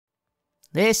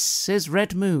This is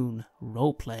Red Moon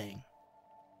role-playing.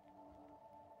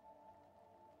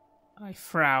 I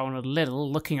frown a little,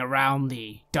 looking around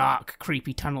the dark,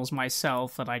 creepy tunnels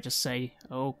myself, and I just say,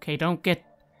 "Okay, don't get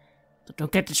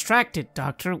distracted,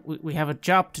 Doctor. We have a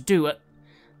job to do."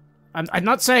 I'm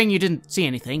not saying you didn't see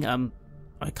anything.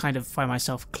 I kind of find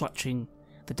myself clutching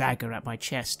the dagger at my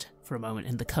chest for a moment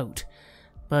in the coat,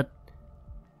 but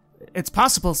it's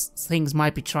possible things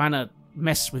might be trying to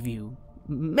mess with you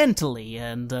mentally,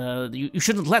 and you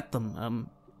shouldn't let them.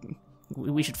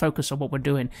 We should focus on what we're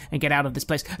doing and get out of this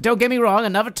place. Don't get me wrong,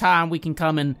 another time we can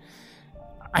come and...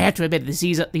 I have to admit,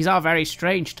 these are very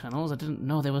strange tunnels. I didn't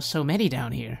know there were so many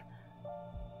down here.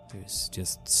 There's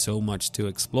just so much to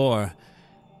explore.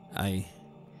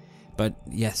 But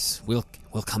yes, we'll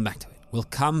come back to it. We'll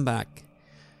come back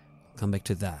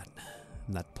to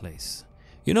that place.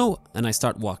 You know, and I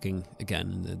start walking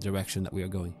again in the direction that we are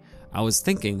going. I was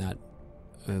thinking that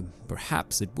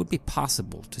perhaps it would be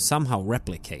possible to somehow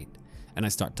replicate, and I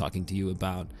start talking to you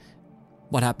about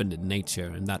what happened in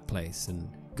nature in that place and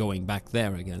going back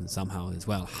there again somehow as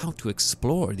well. How to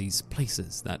explore these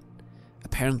places that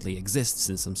apparently exists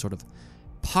in some sort of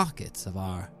pockets of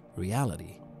our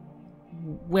reality.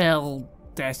 Well,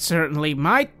 there certainly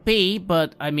might be,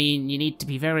 but I mean, you need to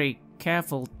be very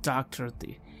careful, Doctor.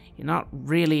 You're not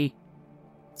really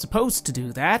supposed to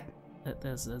do that.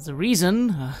 There's a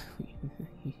reason.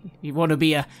 You want to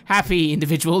be a happy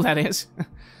individual, that is.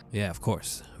 Yeah, of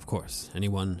course.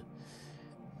 Anyone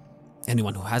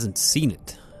who hasn't seen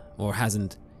it or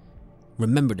hasn't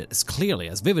remembered it as clearly,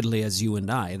 as vividly as you and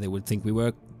I, they would think we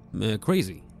were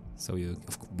crazy. So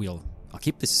I'll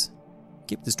keep this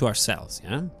to ourselves,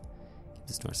 yeah? Keep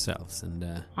this to ourselves,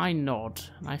 and I nod,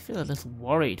 and I feel a little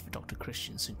worried for Dr.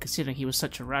 Christensen, considering he was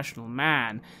such a rational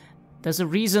man. There's a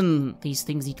reason these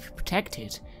things need to be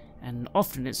protected, and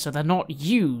often it's so they're not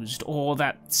used, or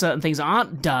that certain things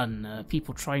aren't done.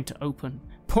 People trying to open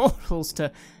portals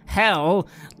to hell,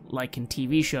 like in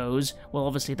TV shows. Well,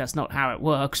 obviously that's not how it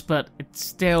works, but it's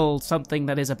still something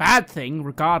that is a bad thing,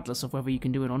 regardless of whether you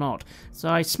can do it or not. So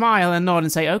I smile and nod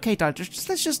and say, "Okay, Doctor,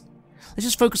 let's just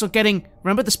focus on getting...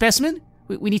 Remember the specimen?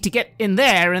 We need to get in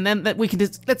there, and then we can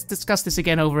let's discuss this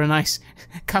again over a nice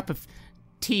cup of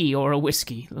tea or a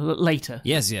whiskey later."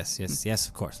 Yes,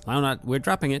 of course. We're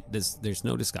dropping it. There's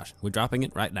no discussion. We're dropping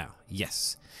it right now.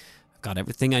 Yes. I've got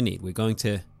everything I need. We're going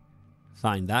to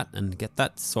find that and get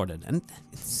that sorted. And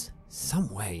it's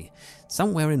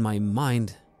somewhere in my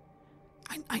mind,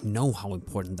 I know how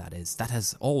important that is. That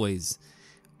has always,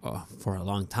 for a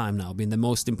long time now, been the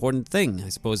most important thing. I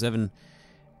suppose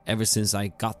ever since I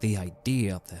got the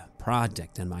idea of the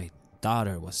project and my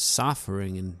daughter was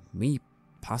suffering and me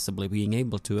possibly being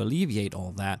able to alleviate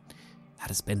all that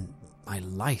has been my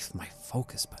life, my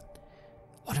focus. But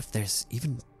what if there's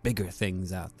even bigger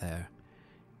things out there?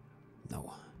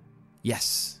 No.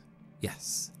 Yes.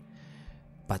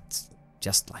 But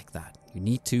just like that, you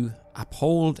need to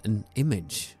uphold an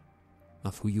image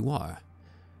of who you are,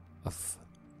 of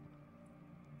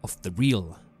the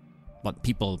real, what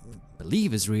people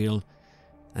believe is real,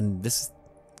 and this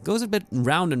goes a bit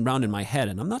round and round in my head,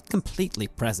 and I'm not completely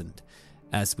present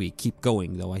as we keep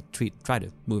going, though I try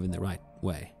to move in the right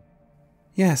way.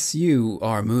 Yes, you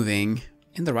are moving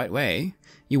in the right way.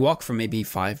 You walk for maybe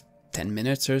 5-10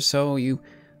 minutes or so.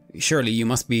 Surely you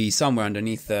must be somewhere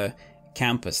underneath the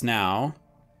campus now.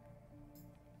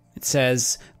 It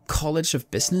says College of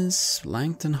Business,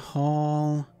 Langton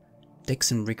Hall,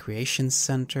 Dixon Recreation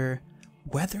Center,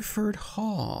 Weatherford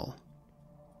Hall.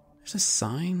 There's a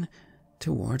sign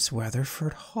towards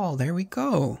Weatherford Hall. There we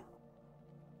go.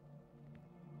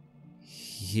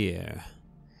 Here.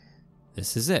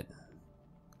 This is it.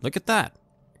 Look at that.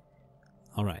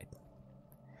 All right.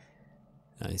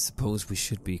 I suppose we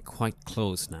should be quite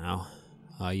close now.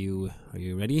 Are you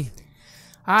ready?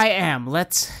 I am.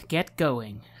 Let's get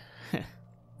going.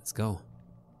 Let's go.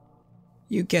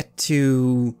 You get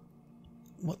to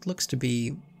what looks to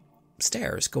be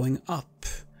stairs going up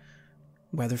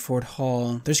Weatherford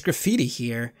Hall. There's graffiti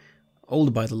here,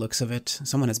 old by the looks of it.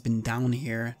 Someone has been down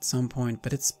here at some point,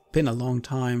 but it's been a long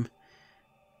time.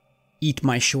 Eat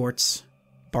my shorts.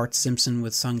 Bart Simpson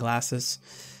with sunglasses.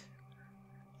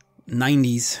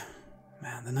 90s.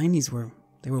 Man, the 90s were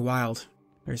wild.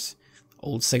 There's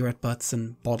old cigarette butts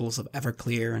and bottles of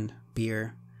Everclear and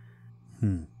beer.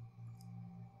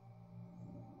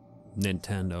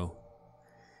 Nintendo.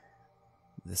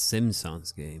 The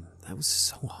Simpsons game. That was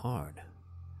so hard.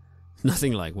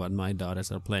 Nothing like what my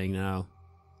daughters are playing now.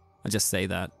 I just say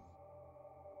that.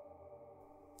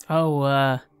 Oh,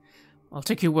 I'll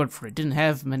take your word for it. Didn't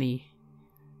have many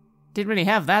didn't really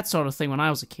have that sort of thing when I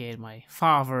was a kid. My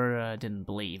father didn't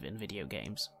believe in video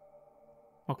games.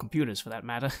 Or computers, for that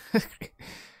matter.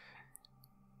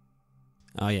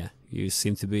 Oh yeah, you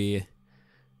seem to be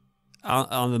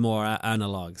on the more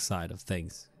analog side of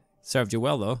things. Served you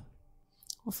well, though.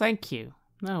 Well, thank you.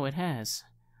 No, it has.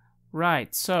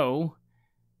 Right, so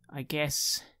I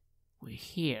guess we're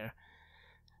here.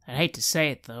 I hate to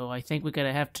say it, though. I think we're going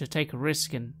to have to take a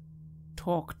risk and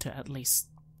talk to at least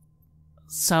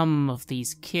some of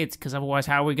these kids, because otherwise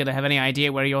how are we going to have any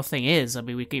idea where your thing is? I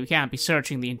mean, we can't be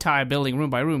searching the entire building room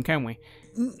by room, can we?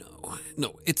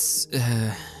 No, it's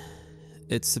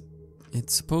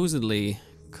supposedly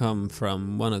come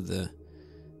from one of the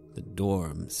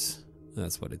dorms.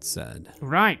 That's what it said.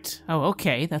 Right. Oh,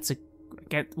 okay.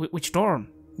 Which dorm?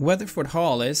 Weatherford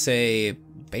Hall is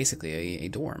basically a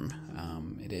dorm.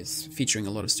 It is featuring a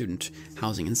lot of student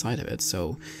housing inside of it,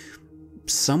 so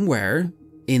somewhere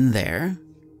in there,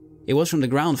 it was from the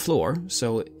ground floor,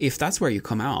 so if that's where you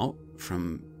come out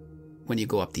from when you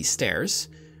go up these stairs,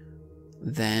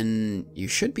 then you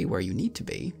should be where you need to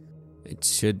be. It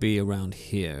should be around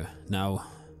here. Now...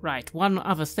 Right, one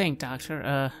other thing,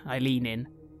 Doctor. I lean in.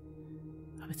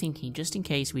 I'm thinking, just in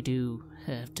case we do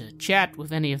have to chat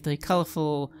with any of the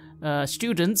colourful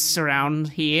students around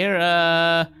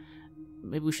here,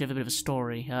 maybe we should have a bit of a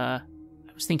story. I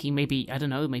was thinking maybe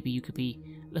you could be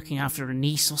looking after a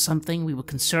niece or something. We were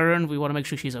concerned. We want to make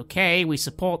sure she's okay. We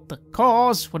support the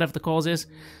cause, whatever the cause is.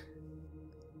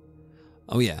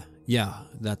 Oh yeah,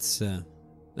 that's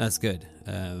good.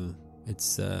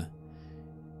 It's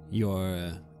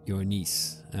your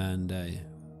niece, and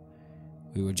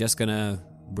we were just gonna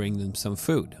bring them some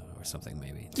food or something,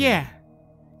 maybe. Yeah,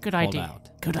 good idea. Out.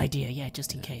 Good idea. Yeah,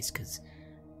 just in case, because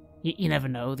you never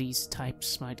know. These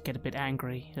types might get a bit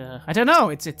angry. I don't know.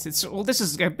 It's well, this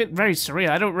is a bit very surreal.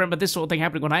 I don't remember this sort of thing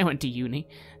happening when I went to uni.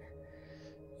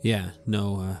 Yeah,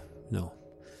 no.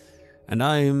 And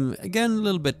I'm again a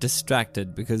little bit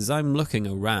distracted because I'm looking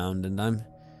around and I'm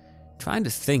trying to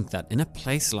think that in a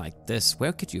place like this,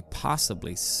 where could you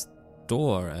possibly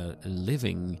store a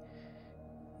living,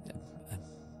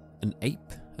 an ape,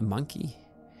 a monkey?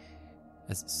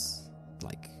 As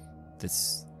like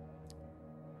this.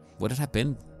 Would it have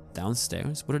been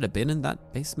downstairs? Would it have been in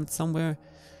that basement somewhere?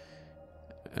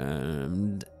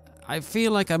 And I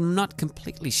feel like I'm not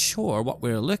completely sure what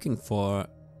we're looking for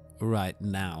right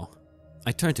now.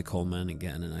 I turn to Coleman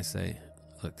again and I say,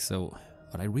 look, so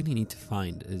what I really need to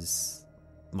find is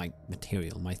my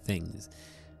material, my things.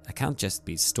 I can't just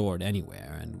be stored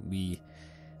anywhere, and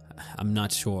I'm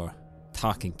not sure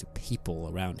talking to people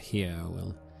around here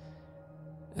will...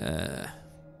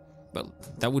 Well,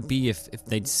 that would be if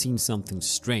they'd seen something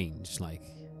strange, like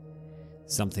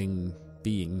something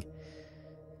being...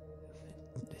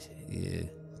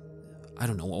 I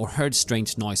don't know, or heard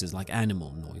strange noises, like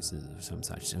animal noises or some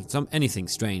such. Anything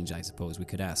strange, I suppose, we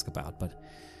could ask about, but...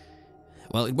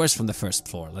 Well, it was from the first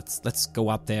floor. Let's go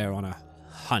up there on a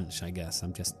hunch, I guess.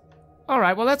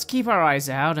 Alright, well, let's keep our eyes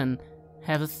out and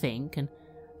have a think, and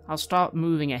I'll start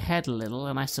moving ahead a little,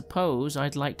 and I suppose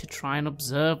I'd like to try and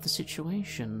observe the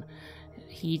situation.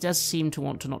 He does seem to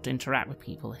want to not interact with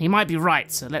people. He might be right,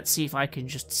 so let's see if I can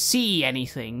just see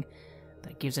anything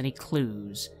that gives any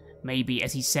clues. Maybe,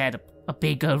 as he said, a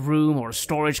bigger room or a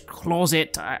storage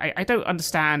closet. I don't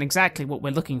understand exactly what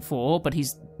we're looking for, but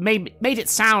he's made it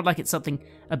sound like it's something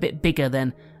a bit bigger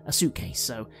than a suitcase,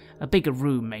 so a bigger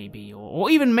room maybe, or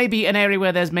even maybe an area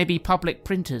where there's maybe public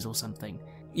printers or something.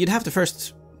 You'd have to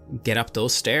first get up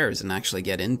those stairs and actually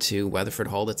get into Weatherford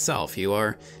Hall itself. You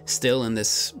are still in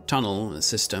this tunnel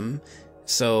system,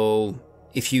 so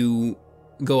if you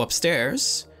go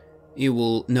upstairs, you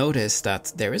will notice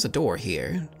that there is a door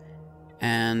here,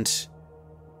 and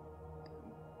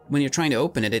when you're trying to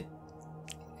open it,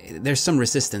 there's some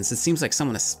resistance. It seems like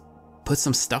someone has put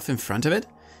some stuff in front of it.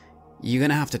 You're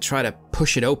gonna have to try to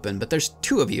push it open, but there's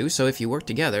two of you, so if you work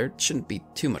together, it shouldn't be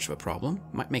too much of a problem.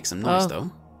 Might make some noise,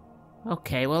 though.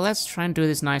 Okay, well, let's try and do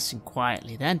this nice and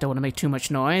quietly then. Don't want to make too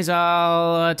much noise.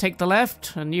 I'll take the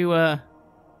left, and you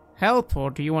help,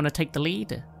 or do you want to take the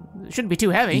lead? It shouldn't be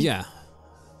too heavy. Yeah.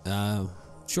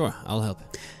 Sure, I'll help.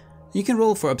 You can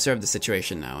roll for observe the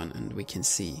situation now, and we can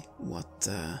see what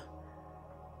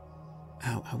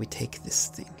how we take this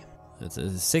thing. It's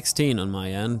a 16 on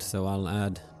my end, so I'll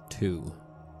add 2.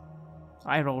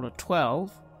 I rolled a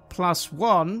 12, plus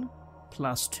 1,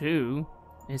 plus 2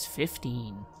 is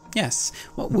 15. Yes.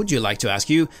 What would you like to ask?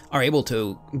 You are able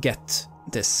to get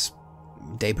this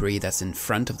debris that's in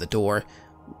front of the door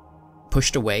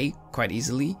pushed away quite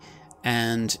easily,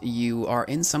 and you are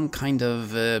in some kind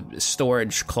of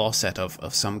storage closet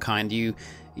of some kind. You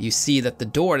you see that the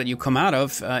door that you come out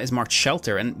of is marked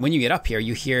shelter. And when you get up here,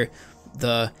 you hear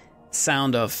the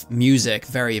sound of music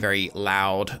very, very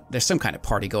loud. There's some kind of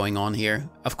party going on here.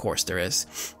 Of course there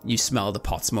is. You smell the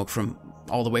pot smoke from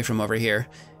all the way from over here.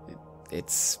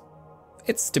 It's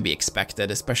to be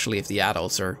expected, especially if the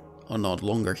adults are no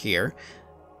longer here.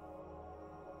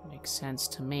 Makes sense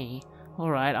to me.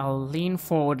 Alright, I'll lean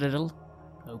forward a little,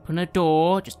 open a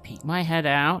door, just peek my head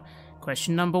out.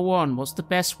 Question number 1, what's the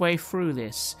best way through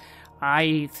this?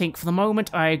 I think for the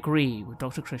moment I agree with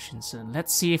Dr. Christensen.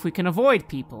 Let's see if we can avoid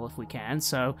people if we can,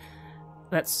 so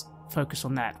let's focus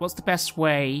on that. What's the best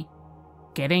way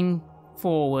getting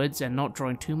forwards and not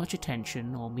drawing too much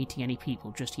attention or meeting any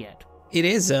people just yet? It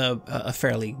is a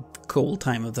fairly cool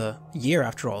time of the year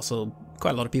after all, so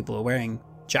quite a lot of people are wearing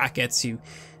jackets. You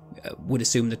would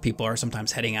assume that people are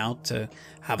sometimes heading out to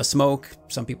have a smoke.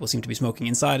 Some people seem to be smoking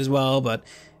inside as well, but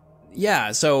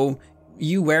yeah, so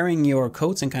you wearing your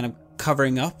coats and kind of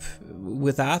covering up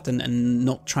with that and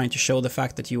not trying to show the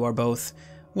fact that you are both,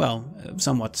 well,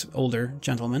 somewhat older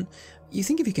gentlemen. You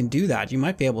think if you can do that, you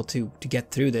might be able to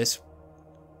get through this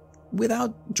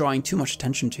without drawing too much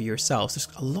attention to yourselves. There's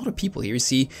a lot of people here. You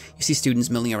see students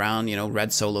milling around,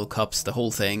 red Solo cups, the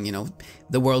whole thing.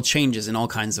 The world changes in all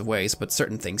kinds of ways, but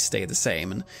certain things stay the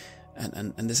same.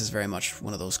 And this is very much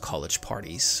one of those college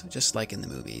parties, just like in the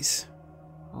movies.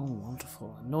 Oh,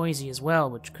 wonderful. And noisy as well,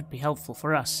 which could be helpful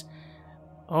for us.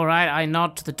 All right, I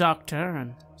nod to the doctor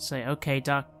and say, okay,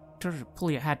 doctor, pull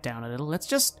your hat down a little. Let's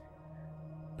just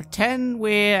pretend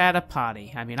we're at a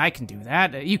party. I mean, I can do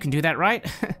that. You can do that, right?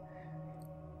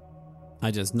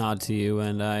 I just nod to you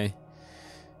and I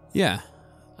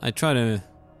try to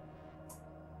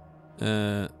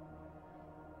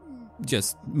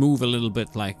just move a little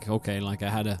bit like I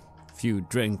had a few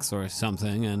drinks or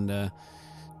something and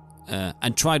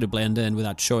try to blend in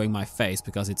without showing my face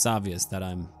because it's obvious that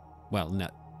I'm, well,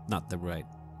 not the right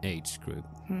age group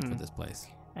for this place.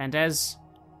 And as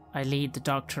I lead the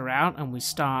doctor out and we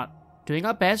start doing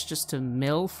our best just to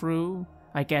mill through,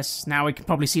 I guess now we can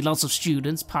probably see lots of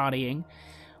students partying.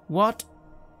 What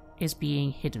is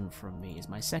being hidden from me is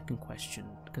my second question.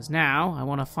 Because now I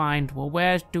want to find, well,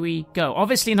 where do we go?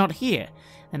 Obviously not here.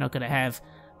 They're not going to have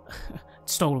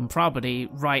stolen property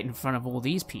right in front of all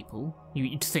these people.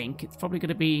 You'd think. It's probably going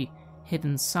to be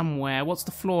hidden somewhere. What's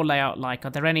the floor layout like?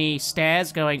 Are there any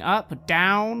stairs going up or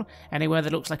down? Anywhere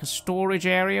that looks like a storage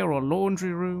area or a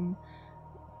laundry room?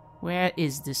 Where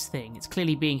is this thing? It's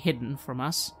clearly being hidden from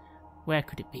us. Where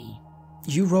could it be?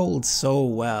 You rolled so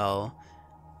well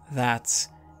that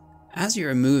as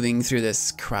you're moving through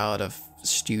this crowd of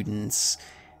students,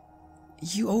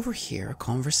 you overhear a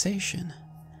conversation.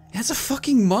 That's a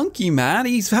fucking monkey, man.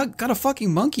 He's got a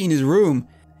fucking monkey in his room.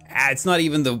 It's not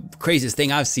even the craziest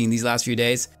thing I've seen these last few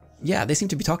days. Yeah, they seem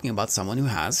to be talking about someone who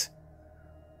has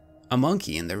a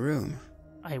monkey in their room.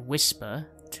 I whisper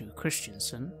to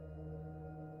Christensen.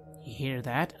 You hear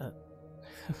that?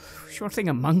 Sure thing,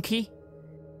 a monkey?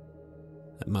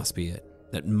 That must be it.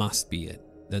 That must be it.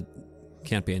 That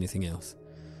can't be anything else.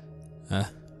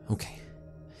 Okay.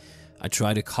 I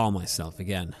try to calm myself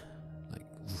again. Like,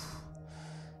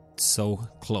 it's so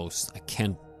close. I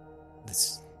can't.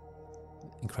 It's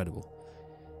incredible.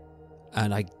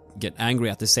 And I get angry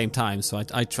at the same time, so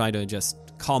I try to just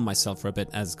calm myself for a bit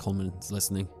as Coleman's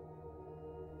listening.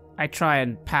 I try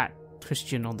and pat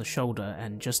Christian on the shoulder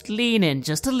and just lean in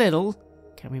just a little.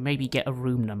 Can we maybe get a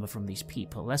room number from these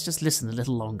people? Let's just listen a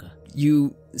little longer.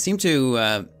 You seem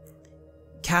to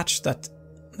catch that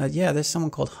there's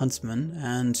someone called Huntsman,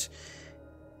 and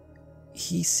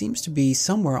he seems to be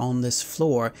somewhere on this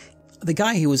floor. The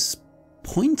guy who was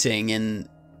pointing in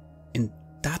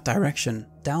that direction,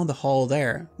 down the hall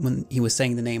there, when he was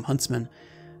saying the name Huntsman,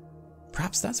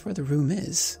 perhaps that's where the room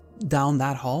is. Down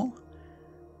that hall?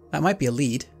 That might be a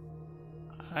lead.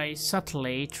 I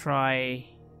subtly try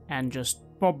and just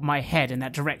bob my head in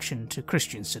that direction to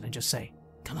Christensen and just say,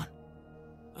 come on.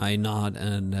 I nod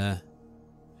and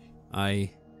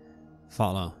I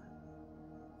follow.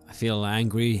 I feel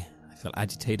angry, I feel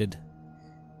agitated,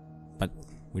 but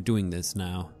we're doing this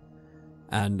now.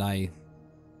 And I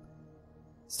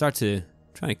start to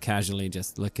try to casually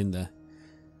just look in the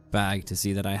bag to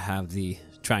see that I have the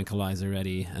tranquilizer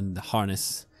ready and the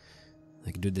harness.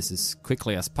 I can do this as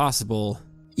quickly as possible.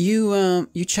 You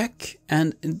check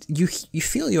and you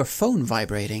feel your phone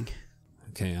vibrating.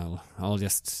 Okay, I'll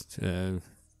just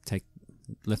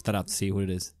lift that up to see what it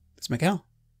is. It's Miguel.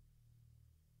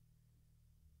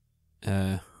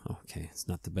 Okay, it's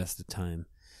not the best of time,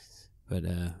 but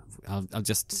I'll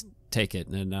just take it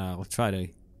and I'll try to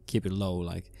keep it low.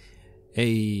 Like,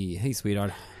 hey,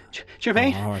 sweetheart,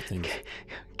 Jermaine? How are things?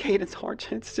 Caden's heart,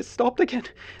 it's just stopped again.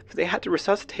 They had to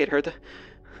resuscitate her.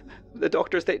 The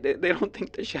doctors, they don't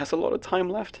think that she has a lot of time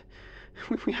left.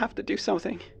 We have to do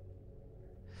something.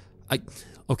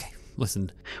 Okay,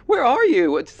 listen. Where are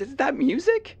you? Is that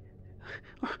music?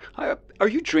 Are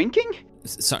you drinking?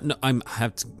 Sorry, no, I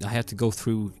have to go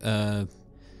through.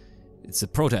 It's a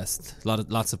protest.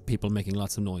 Lots of people making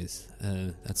lots of noise.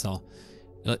 That's all.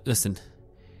 Listen,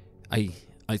 I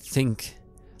think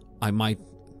I might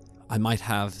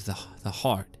have the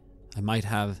heart. I might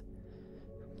have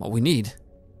what we need.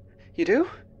 You do?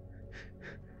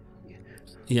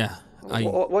 Yeah.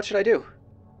 What should I do?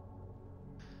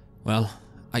 Well,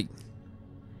 I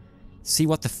see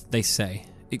what they say.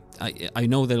 I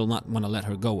know they'll not want to let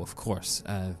her go, of course,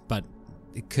 but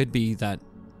it could be that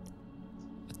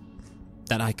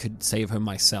I could save her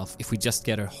myself if we just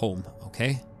get her home,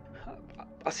 okay?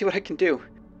 I'll see what I can do.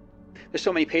 There's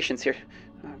so many patients here.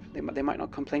 They might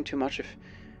not complain too much if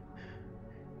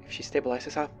she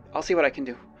stabilizes. I'll see what I can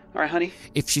do. All right, honey?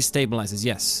 If she stabilizes,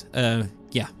 yes.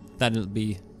 Yeah, that'll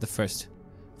be the first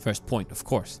point, of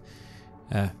course.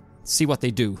 See what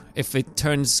they do. If it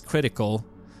turns critical,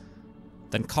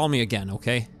 then call me again,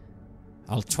 okay?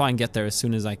 I'll try and get there as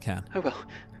soon as I can. I will.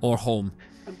 Or home.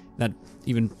 That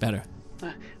even better.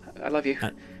 I love you.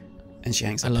 And she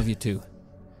hangs I up. love you too.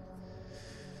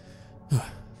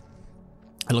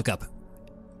 I look up.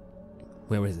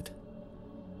 Where is it?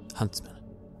 Huntsman.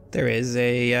 There is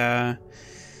a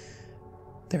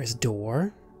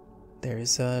door. There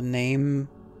is a name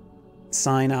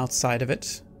sign outside of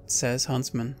it. It says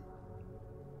Huntsman.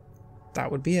 That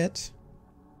would be it.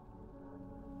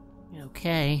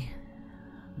 Okay.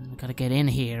 We gotta get in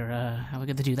here. How are we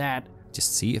gonna do that?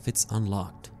 Just see if it's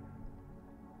unlocked.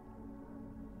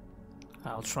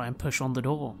 I'll try and push on the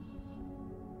door.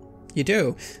 You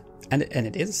do. And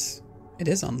it is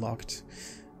unlocked.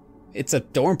 It's a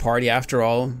dorm party after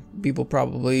all. People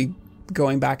probably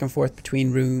going back and forth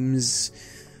between rooms.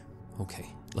 Okay,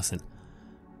 listen.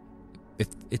 If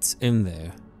it's in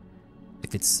there,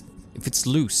 if it's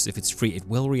loose, if it's free, it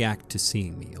will react to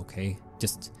seeing me, okay?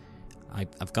 Just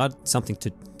I've got something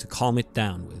to calm it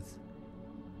down with.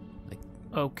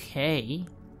 Okay.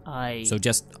 So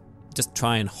just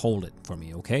try and hold it for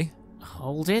me, okay?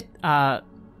 Hold it?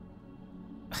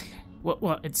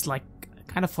 What? It's like... I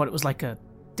kind of thought it was like a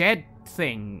dead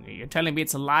thing. You're telling me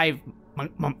it's a live...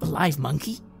 live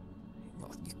monkey?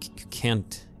 Well, you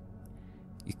can't...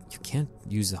 You can't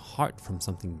use a heart from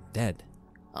something dead.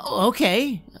 Oh,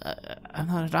 okay. I'm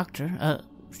not a doctor.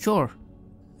 Sure.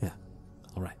 Yeah.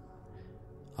 All right.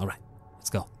 Let's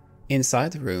go.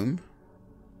 Inside the room,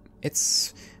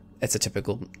 it's a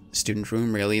typical student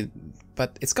room, really,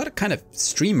 but it's got a kind of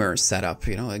streamer setup,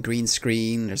 a green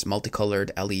screen, there's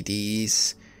multicolored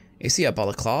LEDs. You see a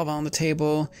balaclava on the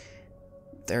table.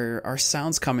 There are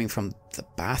sounds coming from the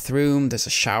bathroom. There's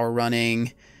a shower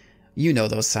running. You know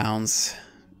those sounds.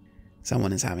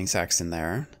 Someone is having sex in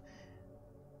there.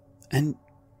 And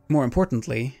more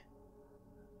importantly,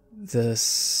 the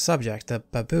subject, the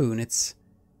baboon,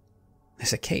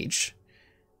 there's a cage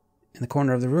in the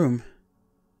corner of the room.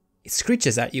 It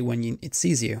screeches at you when it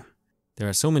sees you. There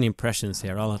are so many impressions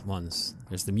here all at once.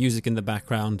 There's the music in the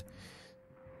background,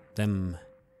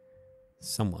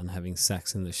 someone having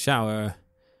sex in the shower,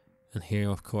 and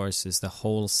here, of course, is the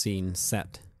whole scene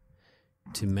set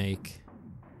to make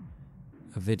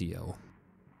a video.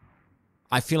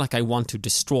 I feel like I want to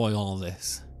destroy all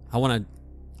this. I want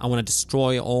to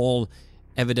destroy all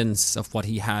evidence of what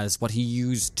he has, what he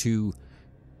used to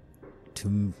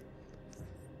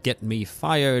get me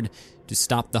fired, to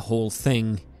stop the whole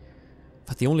thing.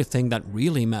 But the only thing that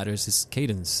really matters is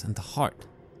Cadence and the heart.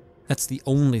 That's the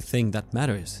only thing that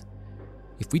matters.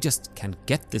 If we just can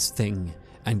get this thing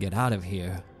and get out of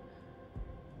here.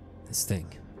 This thing.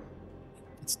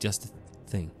 It's just a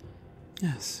thing.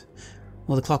 Yes.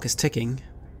 Well, the clock is ticking.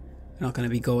 You're not going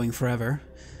to be going forever.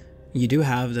 You do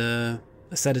have the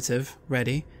sedative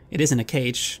ready. It is in a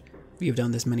cage. You've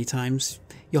done this many times.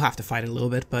 You'll have to fight it a little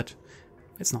bit, but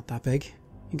it's not that big.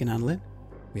 You can handle it.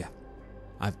 Yeah,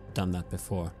 I've done that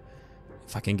before.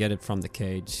 If I can get it from the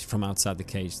cage, from outside the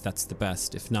cage, that's the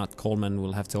best. If not, Coleman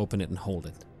will have to open it and hold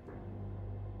it.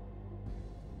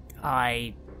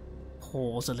 I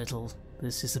pause a little.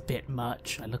 This is a bit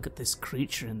much. I look at this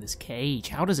creature in this cage.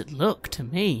 How does it look to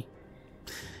me?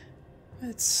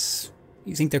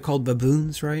 You think they're called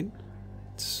baboons, right?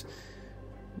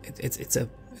 It's a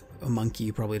monkey.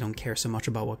 You probably don't care so much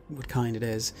about what kind it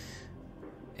is.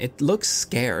 It looks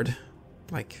scared.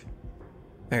 Like,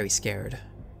 very scared.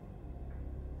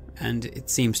 and it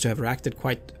seems to have reacted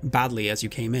quite badly as you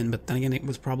came in, but then again, it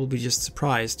was probably just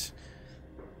surprised.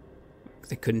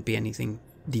 There couldn't be anything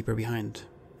deeper behind,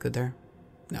 could there?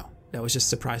 No, that was just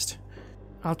surprised.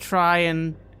 I'll try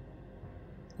and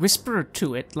whisper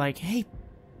to it, like, hey,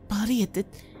 buddy,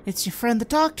 it's your friend the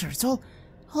doctor. It's all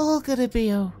gonna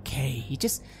be okay.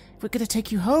 We're gonna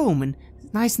take you home and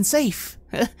nice and safe,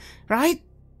 right?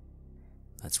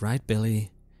 That's right,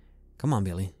 Billy. Come on,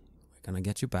 Billy. We're gonna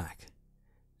get you back.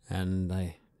 And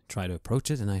I try to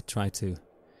approach it, and I try to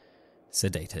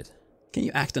sedate it. Can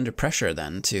you act under pressure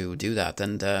then to do that?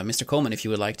 And Mr. Coleman, if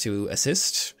you would like to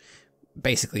assist,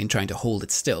 basically in trying to hold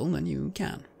it still, then you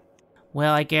can.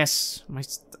 Well, I guess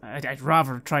I'd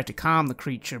rather try to calm the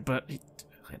creature, but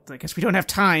I guess we don't have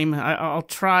time. I'll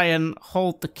try and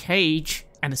hold the cage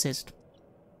and assist.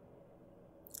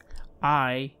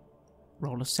 I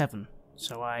roll a 7,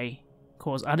 so I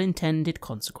cause unintended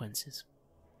consequences.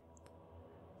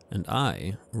 And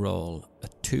I roll a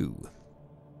 2.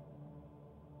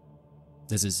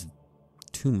 This is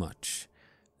too much.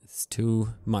 It's too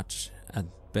much at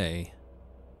bay.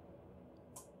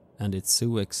 And it's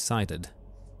so excited.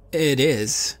 It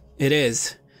is.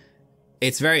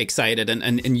 It's very excited,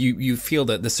 and you feel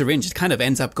that the syringe, it kind of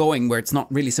ends up going where it's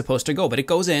not really supposed to go, but it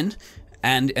goes in,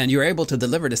 and you're able to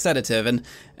deliver the sedative,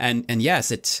 and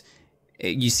yes,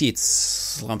 you see it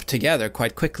slump together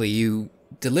quite quickly. You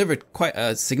delivered quite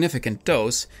a significant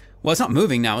dose. Well, it's not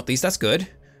moving now, at least. That's good.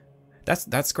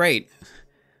 That's great.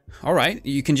 All right,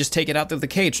 you can just take it out of the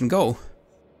cage and go.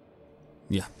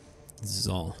 Yeah, this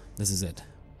is it.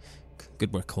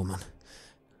 Good work, Coleman.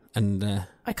 And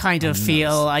I kind of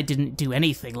feel I didn't do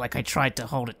anything, like I tried to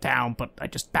hold it down, but I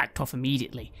just backed off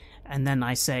immediately. And then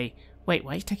I say, wait,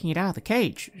 why are you taking it out of the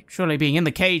cage? Surely being in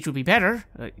the cage would be better.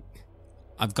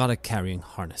 I've got a carrying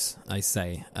harness, I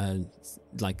say,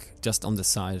 like just on the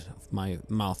side of my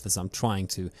mouth as I'm trying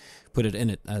to put it in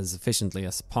it as efficiently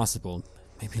as possible.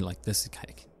 Maybe like this, I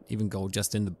can even go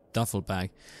just in the duffel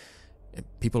bag.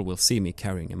 People will see me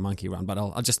carrying a monkey around, but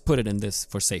I'll just put it in this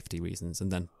for safety reasons, and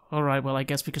then... Alright, well, I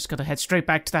guess we just gotta head straight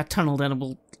back to that tunnel then,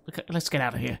 and let's get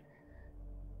out of here.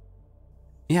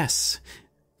 Yes.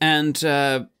 And,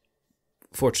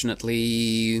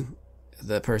 fortunately,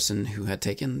 the person who had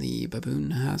taken the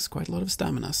baboon has quite a lot of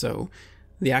stamina, so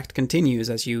the act continues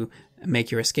as you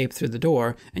make your escape through the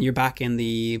door, and you're back in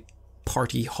the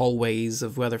party hallways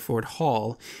of Weatherford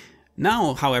Hall.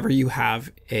 Now, however, you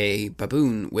have a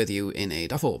baboon with you in a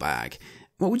duffel bag.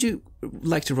 What would you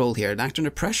like to roll here? An act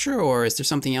under pressure, or is there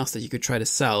something else that you could try to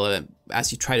sell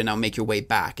as you try to now make your way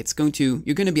back?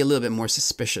 You're going to be a little bit more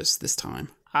suspicious this time.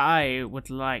 I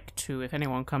would like to, if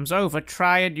anyone comes over,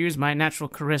 try and use my natural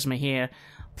charisma here.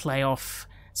 Play off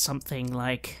something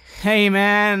like, hey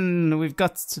man, we've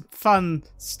got some fun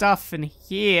stuff in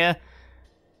here.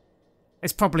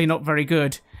 It's probably not very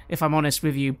good, if I'm honest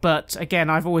with you, but again,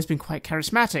 I've always been quite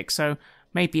charismatic, so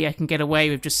maybe I can get away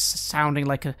with just sounding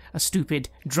like a stupid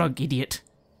drug idiot.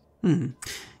 You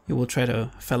will try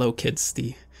to fellow kids,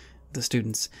 the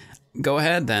students. Go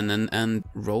ahead then and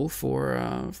roll for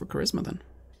charisma then.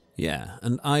 Yeah,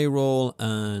 and I roll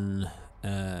an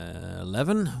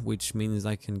 11, which means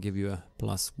I can give you a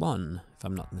 +1, if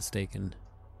I'm not mistaken.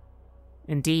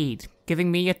 Indeed,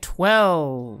 giving me a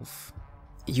 12.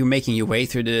 You're making your way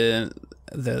through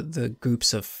the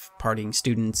groups of partying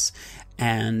students,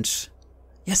 and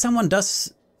yeah, someone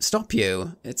does stop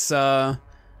you. It's a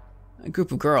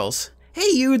group of girls. Hey,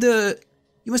 you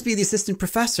must be the assistant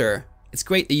professor. It's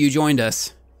great that you joined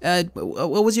us.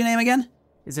 What was your name again?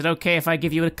 Is it okay if I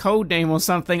give you a code name or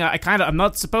something? I'm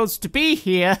not supposed to be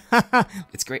here.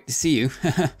 It's great to see you.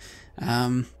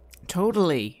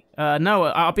 Totally. No,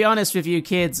 I'll be honest with you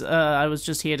kids. I was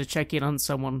just here to check in on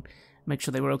someone, make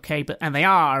sure they were okay, and they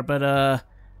are, but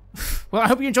well, I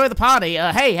hope you enjoy the party.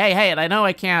 Hey, and I know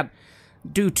I can't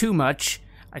do too much.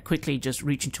 I quickly just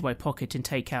reach into my pocket and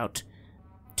take out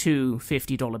 2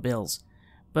 $50 bills.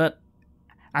 But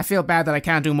I feel bad that I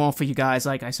can't do more for you guys.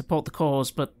 Like, I support the cause,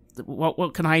 but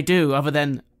what can I do other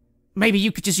than maybe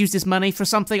you could just use this money for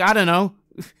something? I don't know.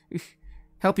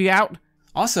 Help you out?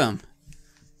 Awesome.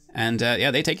 And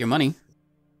yeah, they take your money.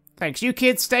 Thanks. You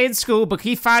kids stay in school, but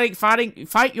keep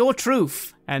fight your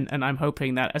truth. And I'm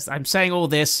hoping that as I'm saying all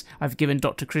this, I've given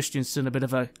Dr. Christensen a bit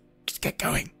of a just get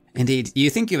going. Indeed. You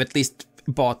think you've at least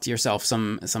bought yourself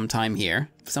some time here.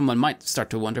 Someone might start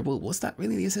to wonder, well, was that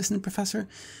really the assistant professor?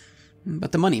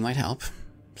 But the money might help.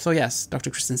 So yes,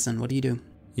 Dr. Christensen, what do you do?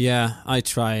 Yeah, I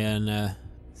try and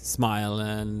smile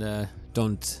and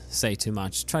don't say too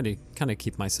much. Try to kind of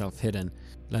keep myself hidden.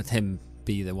 Let him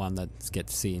be the one that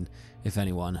gets seen, if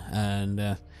anyone.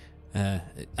 And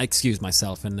excuse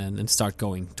myself and start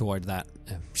going toward that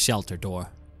shelter door.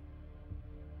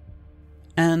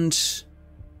 And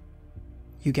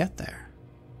you get there.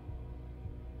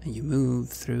 And you move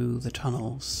through the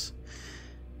tunnels.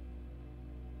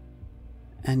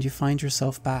 And you find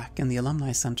yourself back in the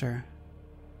Alumni Center.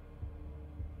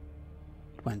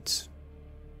 It went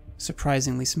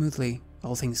surprisingly smoothly,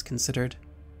 all things considered.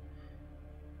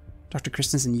 Dr.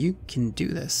 Christensen, you can do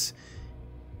this.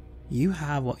 You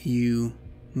have what you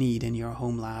need in your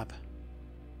home lab.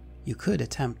 You could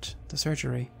attempt the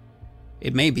surgery.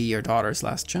 It may be your daughter's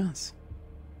last chance.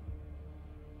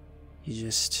 You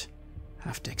just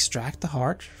have to extract the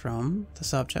heart from the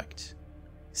subject,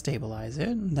 stabilize it,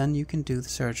 and then you can do the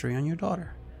surgery on your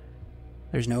daughter.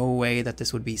 There's no way that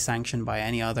this would be sanctioned by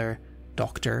any other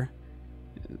doctor.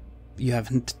 You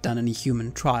haven't done any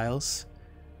human trials.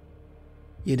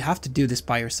 You'd have to do this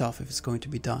by yourself if it's going to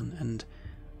be done, and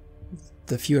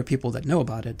the fewer people that know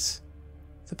about it,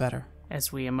 the better.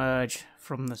 As we emerge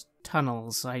from the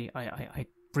tunnels, I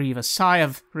breathe a sigh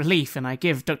of relief, and I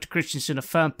give Dr. Christensen a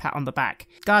firm pat on the back.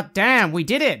 God damn, we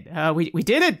did it! We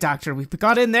did it, Doctor. We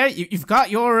got in there. You've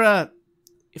got your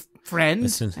friend.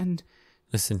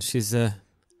 Listen. She's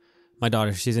my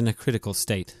daughter. She's in a critical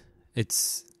state.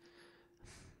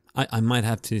 I might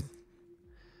have to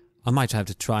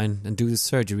try and do the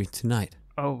surgery tonight.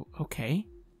 Oh, okay.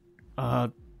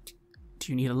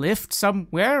 Do you need a lift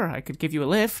somewhere? I could give you a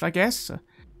lift, I guess.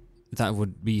 That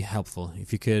would be helpful.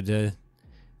 If you could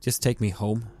just take me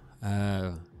home.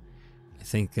 I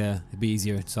think it'd be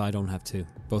easier so I don't have to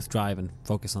both drive and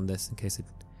focus on this in case it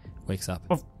wakes up.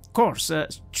 Of course.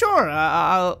 Sure.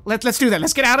 Let's do that.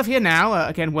 Let's get out of here now.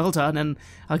 Again, well done. And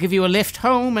I'll give you a lift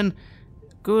home and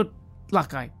good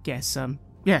luck, I guess.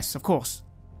 Yes, of course.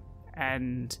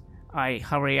 And I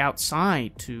hurry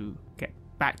outside to get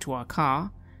back to our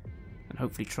car and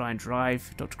hopefully try and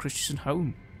drive Dr. Christensen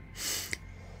home.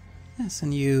 Yes,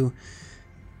 and you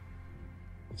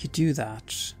do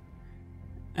that.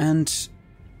 And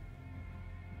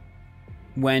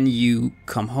when you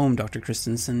come home, Dr.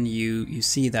 Christensen, you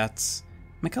see that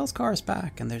Mikkel's car is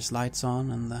back and there's lights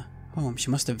on in the home. She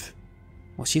must have...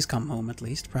 Well, she's come home at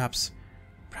least. Perhaps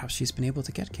she's been able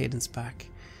to get Cadence back.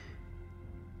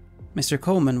 Mr.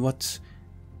 Coleman, what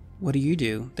do you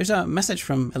do? There's a message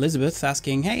from Elizabeth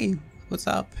asking, hey, what's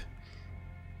up?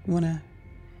 You wanna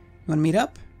meet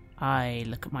up? I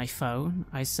look at my phone.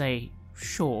 I say,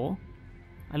 sure.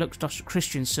 I look to Dr.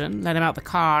 Christensen, let him out the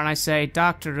car, and I say,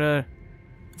 Doctor, if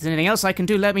there's anything else I can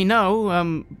do, let me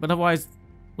know. But otherwise,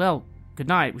 well, good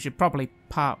night. We should probably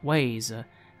part ways.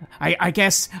 I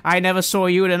guess I never saw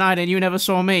you tonight and you never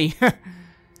saw me.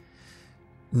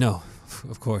 No,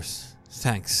 of course.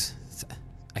 Thanks.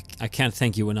 I can't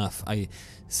thank you enough, I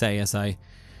say as I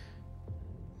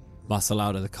bustle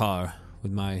out of the car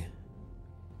with my,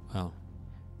 well,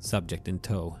 subject in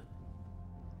tow.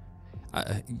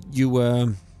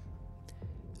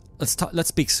 Let's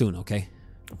speak soon, okay?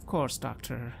 Of course,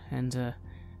 Doctor. And,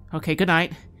 okay, good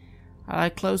night. I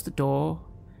close the door.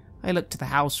 I look to the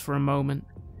house for a moment.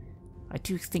 I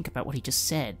do think about what he just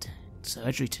said.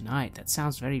 Surgery tonight. That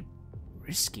sounds very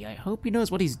risky. I hope he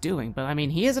knows what he's doing, but I mean,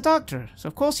 he is a doctor, so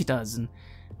of course he does. And,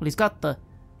 well, he's got the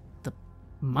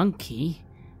monkey.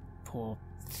 Poor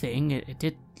thing. It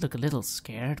did look a little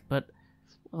scared, but,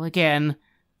 well, again,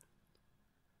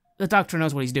 the doctor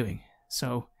knows what he's doing.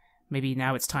 So, maybe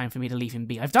now it's time for me to leave him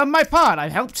be. I've done my part.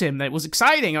 I've helped him. That was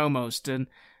exciting, almost. And,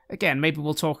 again, maybe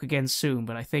we'll talk again soon,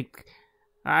 but I think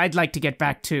I'd like to get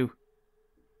back to,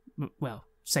 well,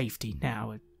 safety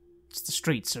now. The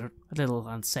streets are a little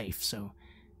unsafe, so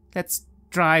let's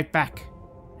drive back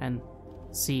and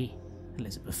see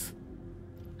Elizabeth.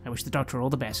 I wish the doctor all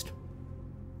the best.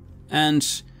 And,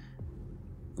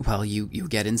 well, you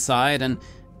get inside, and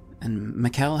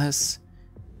Mikkel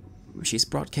she's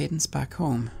brought Cadence back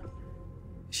home.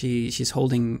 She's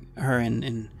holding her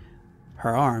in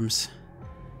her arms.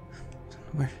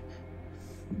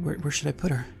 Where should I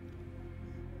put her?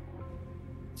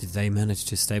 Did they manage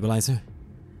to stabilize her?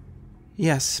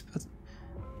 Yes,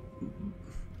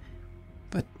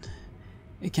 but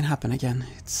it can happen again.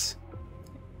 It's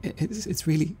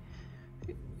really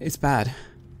bad.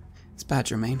 It's bad,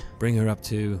 Jermaine. Bring her up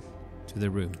to the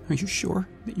room. Are you sure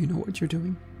that you know what you're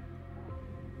doing?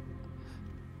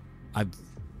 I've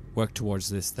worked towards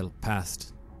this the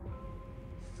past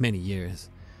many years.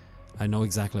 I know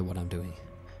exactly what I'm doing.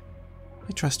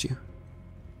 I trust you.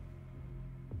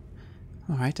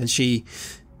 All right, and she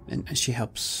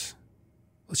helps.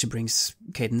 Well, she brings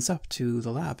Cadence up to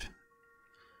the lab.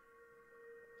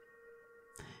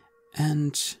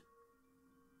 And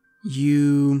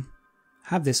you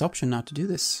have this option not to do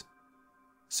this.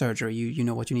 surgery. You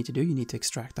know what you need to do. You need to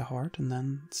extract the heart, and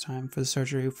then it's time for the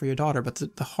surgery for your daughter. But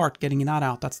the heart, getting that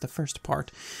out, that's the first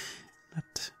part.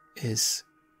 That is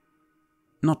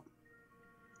not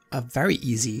a very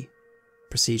easy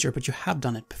procedure, but you have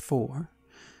done it before.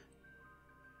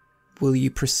 Will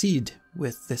you proceed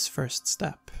with this first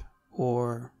step,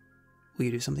 or will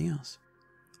you do something else?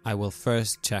 I will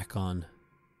first check on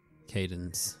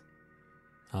Cadence.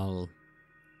 I'll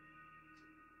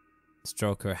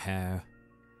stroke her hair,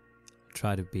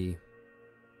 try to be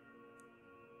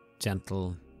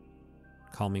gentle,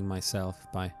 calming myself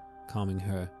by calming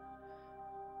her.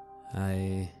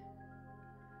 I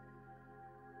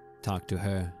talk to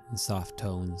her in soft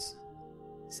tones,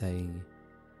 saying,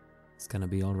 "It's gonna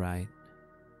be alright.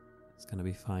 It's gonna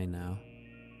be fine now.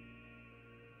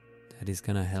 Daddy's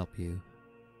gonna help you.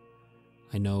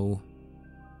 I know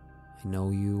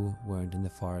you weren't in the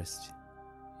forest.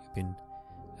 You've been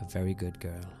a very good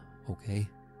girl, okay?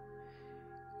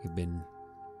 You've been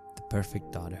the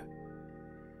perfect daughter."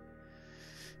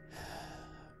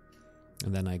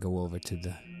 And then I go over to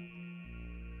the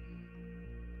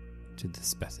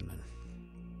specimen.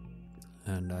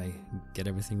 And I get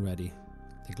everything ready.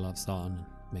 The gloves on,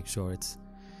 make sure it's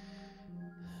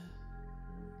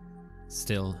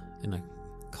still in a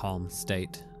calm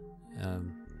state.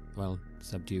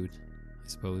 Subdued, I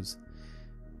suppose.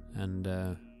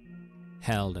 And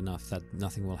held enough that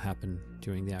nothing will happen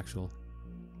during the actual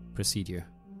procedure.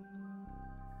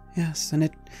 Yes, and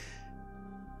it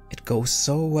goes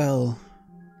so well.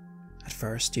 At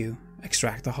first, you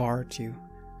extract the heart, you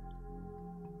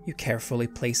carefully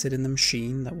place it in the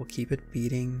machine that will keep it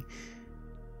beating,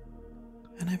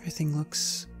 and everything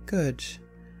looks good.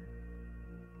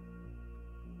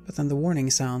 But then the warning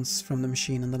sounds from the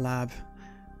machine in the lab,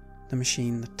 the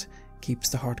machine that keeps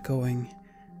the heart going.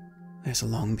 There's a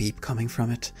long beep coming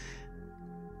from it.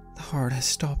 The heart has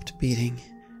stopped beating.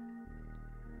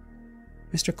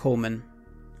 Mr. Coleman,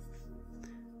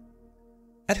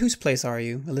 at whose place are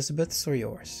you, Elizabeth's or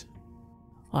yours?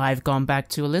 I've gone back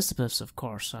to Elizabeth's, of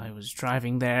course. I was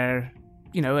driving there,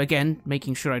 again,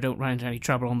 making sure I don't run into any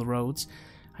trouble on the roads.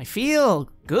 I feel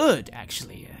good,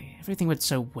 actually. Everything went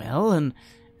so well, and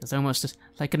it was almost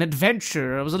like an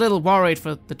adventure. I was a little worried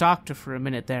for the doctor for a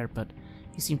minute there, but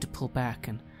he seemed to pull back,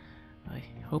 and I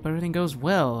hope everything goes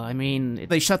well. I mean,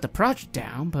 they shut the project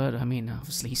down, but,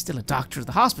 obviously he's still a doctor at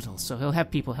the hospital, so he'll have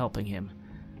people helping him.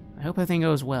 I hope everything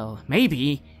goes well.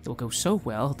 Maybe it will go so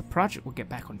well the project will get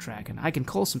back on track and I can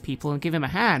call some people and give him a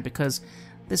hand, because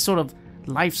this sort of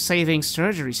life-saving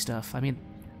surgery stuff, that'd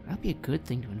be a good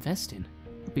thing to invest in.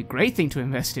 It'd be a great thing to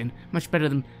invest in. Much better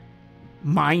than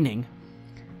mining.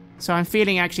 So I'm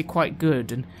feeling actually quite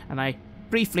good, and I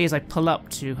briefly, as I pull up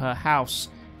to her house,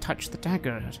 touch the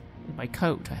dagger in my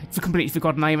coat. I had completely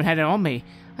forgotten I even had it on me.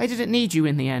 I didn't need you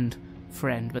in the end,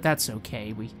 friend, but that's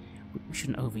okay. We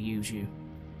shouldn't overuse you.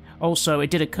 Also, it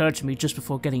did occur to me just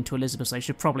before getting to Elizabeth's I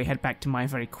should probably head back to mine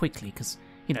very quickly, because,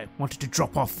 wanted to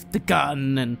drop off the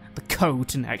gun and the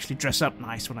coat and actually dress up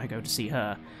nice when I go to see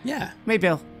her. Yeah. Maybe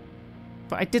I'll...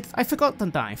 But I forgot the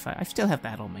knife. I still have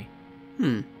that on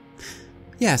me.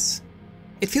 Yes.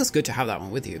 It feels good to have that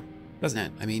one with you, doesn't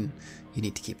it? You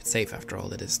need to keep it safe after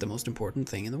all. It is the most important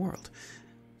thing in the world.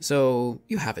 So,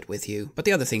 you have it with you, but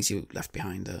the other things you left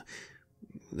behind,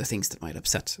 the things that might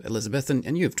upset Elizabeth,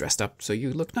 and you've dressed up so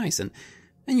you look nice, and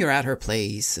you're at her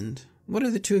place, and what are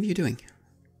the two of you doing?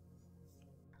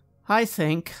 I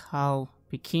think I'll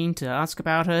be keen to ask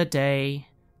about her day,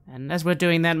 and as we're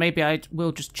doing that, maybe I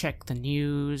will just check the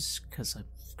news, because I'm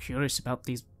curious about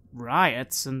these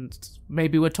riots, and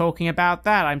maybe we're talking about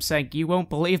that. I'm saying, you won't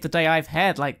believe the day I've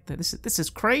had, this is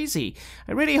crazy.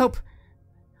 I really hope...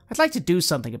 I'd like to do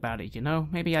something about it,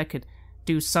 Maybe I could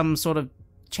do some sort of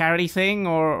charity thing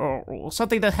or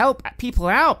something to help people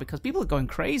out, because people are going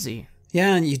crazy.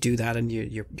 Yeah, and you do that, and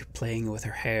you're playing with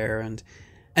her hair, and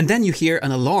then you hear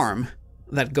an alarm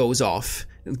that goes off.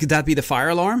 Could that be the fire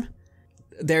alarm?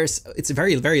 It's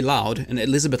very, very loud, and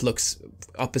Elizabeth looks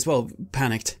up as well,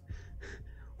 panicked.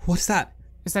 What's that?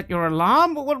 Is that your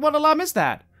alarm? What alarm is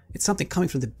that? It's something coming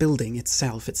from the building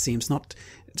itself, it seems.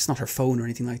 It's not her phone or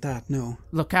anything like that, no.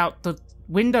 Look out the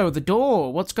window, the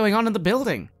door. What's going on in the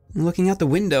building? Looking out the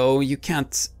window, you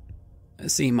can't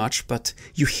see much, but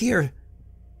you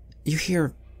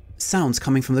hear sounds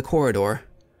coming from the corridor.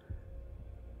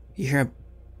 You hear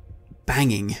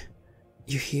banging.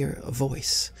 You hear a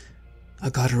voice,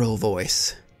 a guttural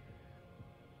voice.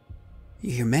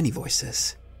 You hear many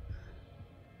voices.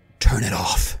 Turn it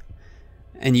off.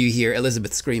 And you hear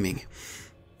Elizabeth screaming.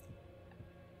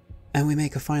 And we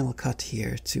make a final cut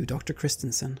here to Dr.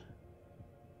 Christensen.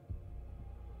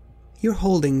 You're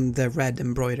holding the red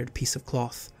embroidered piece of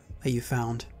cloth that you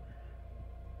found.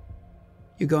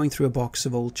 You're going through a box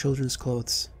of old children's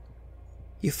clothes.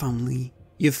 You've finally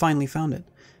found it.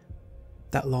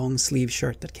 That long sleeve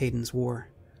shirt that Cadence wore.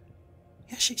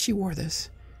 Yeah, she wore this.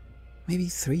 Maybe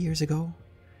 3 years ago.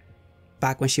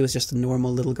 Back when she was just a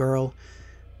normal little girl.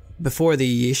 Before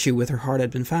the issue with her heart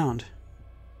had been found.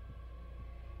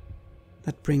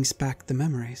 That brings back the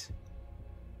memories.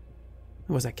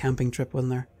 There was that camping trip,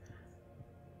 wasn't there?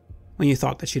 When you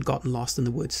thought that she'd gotten lost in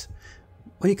the woods.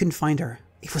 When you couldn't find her.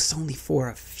 It was only for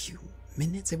a few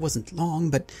minutes. It wasn't long,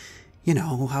 but you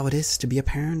know how it is to be a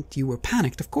parent. You were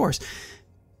panicked, of course.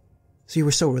 So you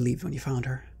were so relieved when you found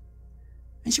her.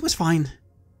 And she was fine.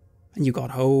 And you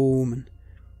got home,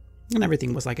 and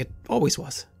everything was like it always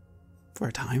was. For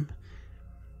a time.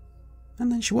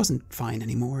 And then she wasn't fine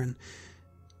anymore, and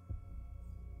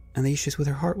the issues with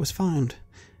her heart was found.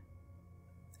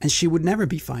 And she would never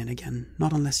be fine again,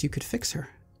 not unless you could fix her.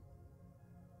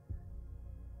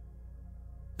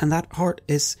 And that heart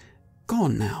is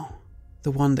gone now.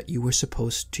 The one that you were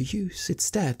supposed to use.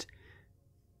 It's dead.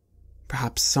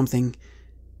 Perhaps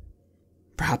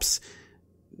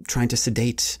trying to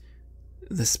sedate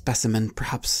the specimen,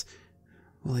 perhaps,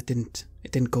 well, it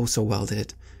didn't go so well, did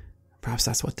it? Perhaps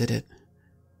that's what did it.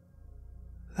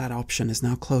 That option is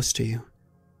now close to you.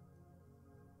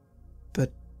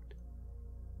 But,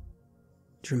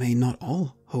 Jermaine, not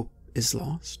all hope is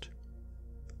lost.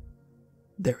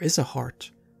 There is a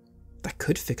heart that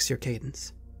could fix your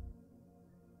Cadence.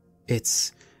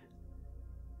 It's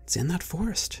in that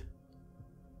forest.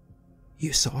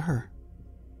 You saw her.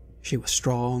 She was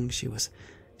strong, she was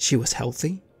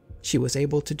healthy. She was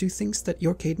able to do things that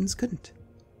your Cadence couldn't.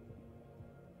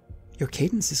 Your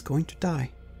Cadence is going to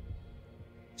die.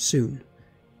 Soon,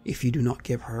 if you do not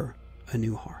give her a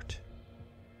new heart.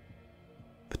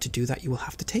 But to do that, you will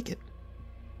have to take it.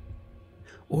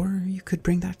 Or you could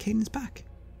bring that Cadence back.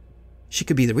 She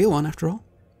could be the real one, after all.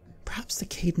 Perhaps the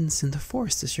Cadence in the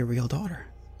forest is your real daughter.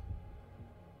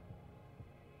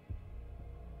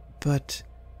 But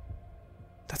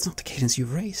that's not the Cadence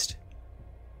you've raised.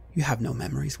 You have no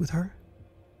memories with her.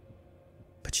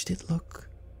 But she did look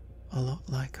a lot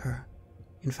like her.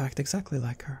 In fact, exactly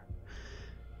like her.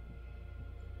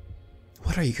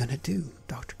 What are you gonna do,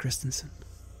 Dr. Christensen?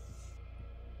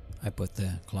 I put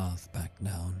the cloth back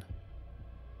down.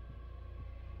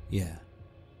 Yeah.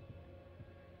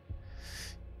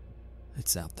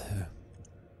 It's out there.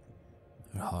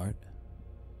 Her heart.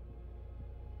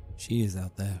 She is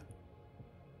out there.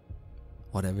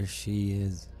 Whatever she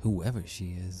is, whoever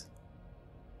she is.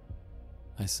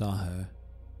 I saw her.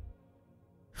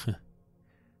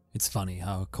 It's funny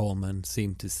how Coleman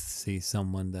seemed to see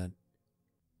someone that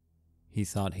he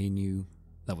thought he knew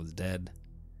that was dead.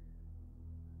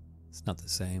 It's not the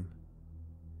same.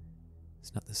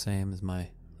 It's not the same as my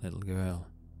little girl.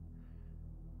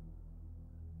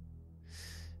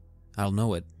 I'll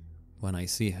know it when I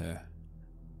see her.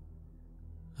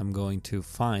 I'm going to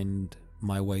find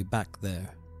my way back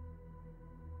there.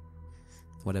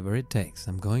 Whatever it takes,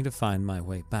 I'm going to find my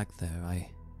way back there. I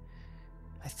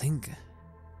think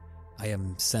I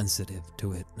am sensitive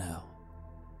to it now.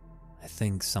 I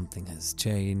think something has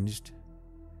changed.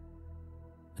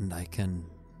 And I can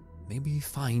maybe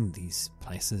find these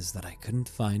places that I couldn't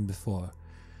find before.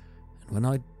 And when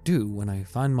I do, when I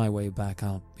find my way back,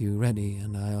 I'll be ready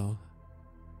and I'll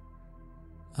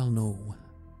know.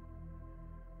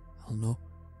 I'll know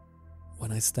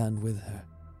when I stand with her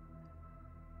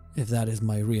if that is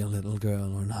my real little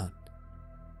girl or not.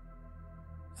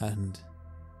 And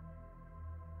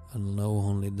I'll know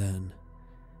only then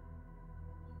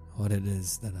what it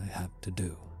is that I have to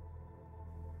do.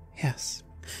 Yes.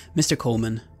 Mr.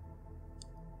 Coleman,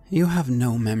 you have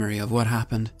no memory of what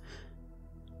happened.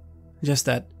 Just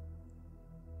that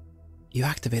you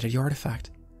activated your artifact.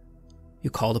 You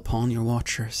called upon your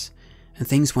watchers, and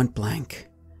things went blank.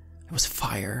 There was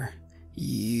fire.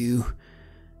 You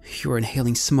were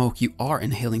inhaling smoke. You are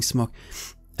inhaling smoke.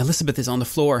 Elizabeth is on the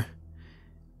floor.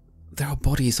 There are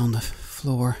bodies on the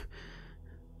floor.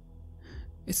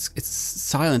 It's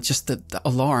silent, just the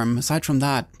alarm. Aside from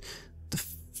that, the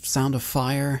sound of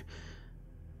fire.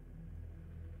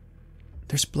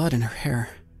 There's blood in her hair.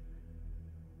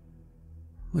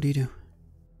 What do you do?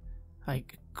 I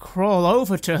crawl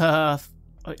over to her.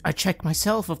 I check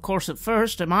myself, of course, at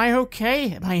first. Am I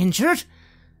okay? Am I injured?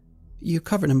 You're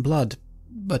covered in blood,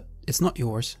 but it's not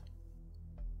yours.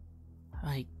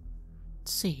 I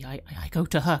go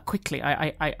to her quickly.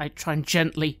 I try and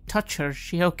gently touch her. Is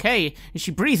she okay? Is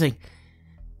she breathing?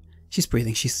 She's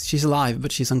breathing. She's alive,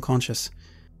 but she's unconscious.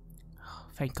 Oh,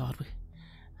 thank God.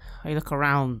 I look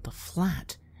around the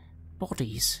flat.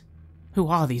 Bodies. Who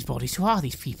are these bodies? Who are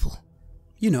these people?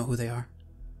 You know who they are.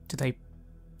 Do they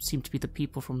seem to be the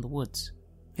people from the woods?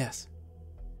 Yes.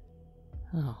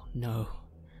 Oh, no.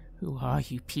 Who are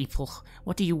you people?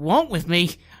 What do you want with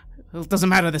me? It doesn't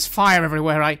matter, there's fire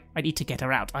everywhere. I need to get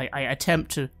her out. I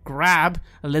attempt to grab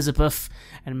Elizabeth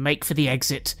and make for the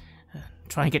exit.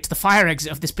 Try and get to the fire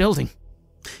exit of this building.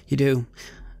 You do.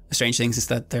 The strange thing is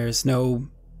that there's no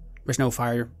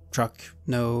fire truck,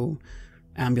 no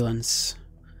ambulance.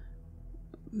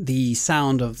 The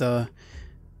sound of the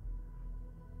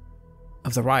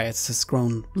riots has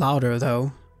grown louder,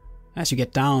 though. As you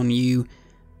get down, you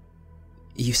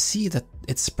see that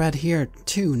it's spread here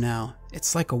too now.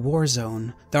 It's like a war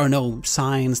zone. There are no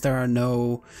signs, there are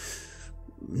no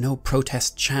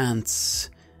protest chants.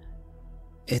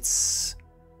 It's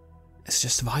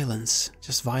just violence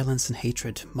and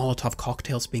hatred. Molotov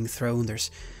cocktails being thrown.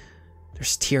 There's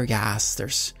tear gas.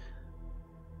 There's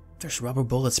rubber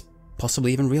bullets,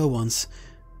 possibly even real ones.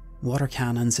 Water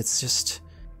cannons.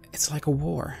 It's like a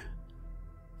war,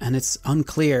 and it's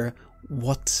unclear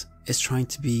what is trying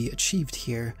to be achieved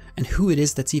here and who it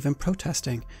is that's even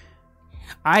protesting.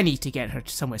 I need to get her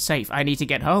to somewhere safe. I need to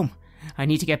get home. I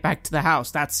need to get back to the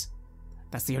house. That's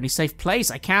the only safe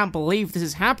place. I can't believe this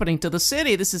is happening to the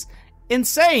city. This is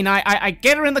insane. I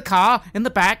get her in the car, in the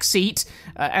back seat,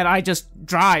 and I just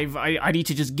drive. I need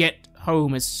to just get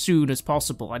home as soon as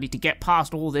possible. I need to get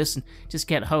past all this and just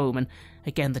get home. And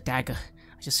again, the dagger.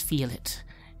 I just feel it.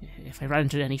 If I run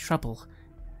into any trouble,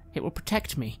 it will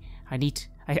protect me.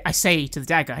 I say to the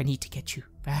dagger, I need to get you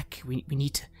back. We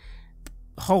need to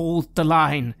hold the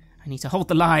line. I need to hold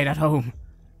the line at home.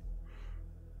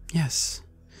 Yes.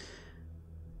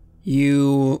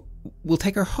 You will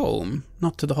take her home,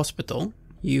 not to the hospital.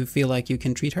 You feel like you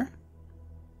can treat her?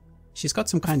 She's got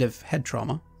some kind of head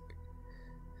trauma.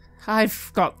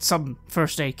 I've got some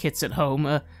first aid kits at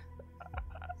home.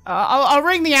 I'll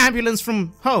ring the ambulance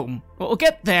from home. We'll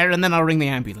get there and then I'll ring the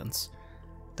ambulance.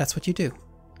 That's what you do.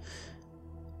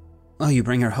 Well, you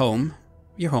bring her home.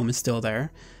 Your home is still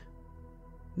there.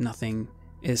 Nothing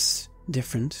is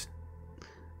different.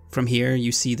 From here,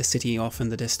 you see the city off in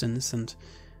the distance, and,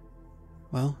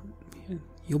 well,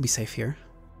 you'll be safe here.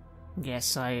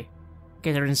 Yes, I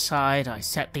get her inside, I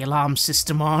set the alarm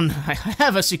system on. I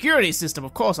have a security system,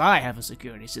 of course I have a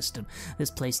security system.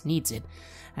 This place needs it.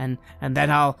 And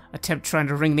then I'll attempt trying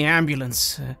to ring the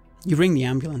ambulance. You ring the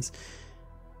ambulance.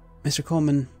 Mr.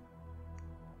 Coleman,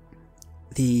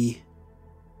 the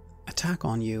attack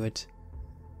on you, it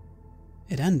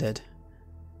ended.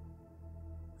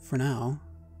 For now.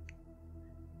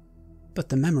 But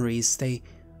the memories, they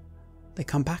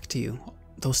come back to you.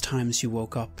 Those times you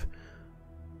woke up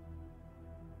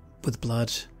with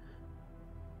blood.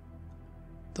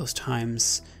 Those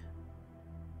times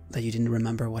that you didn't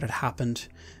remember what had happened.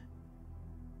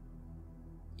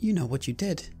 You know what you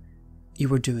did. You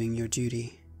were doing your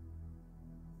duty.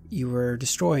 You were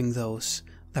destroying those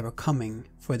that were coming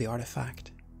for the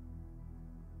artifact.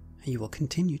 And you will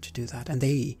continue to do that, and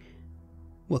they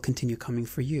will continue coming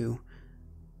for you.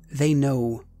 They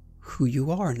know who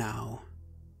you are now.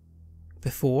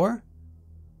 Before,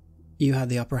 you had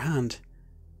the upper hand.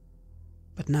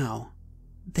 But now,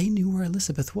 they knew where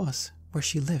Elizabeth was, where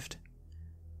she lived.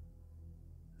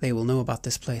 They will know about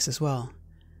this place as well.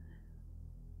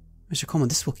 Mr. Coleman,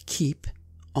 this will keep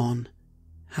on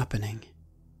happening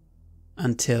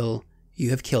until you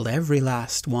have killed every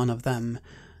last one of them,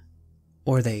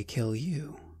 or they kill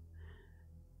you.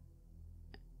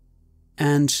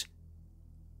 And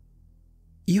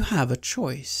you have a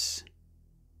choice.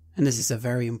 And this is a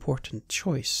very important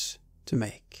choice to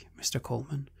make, Mr.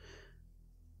 Coleman.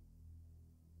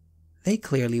 They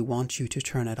clearly want you to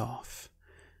turn it off.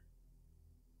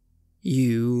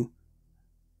 You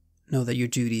know that your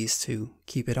duty is to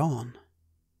keep it on.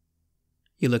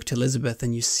 You look to Elizabeth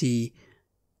and you see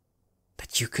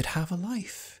that you could have a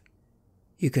life.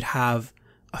 You could have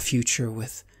a future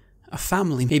with a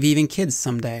family, maybe even kids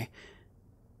someday.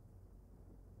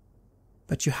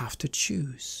 But you have to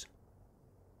choose.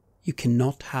 You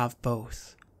cannot have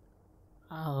both.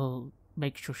 I'll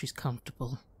make sure she's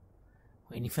comfortable.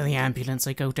 Waiting for the ambulance,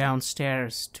 I go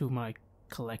downstairs to my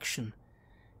collection.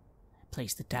 I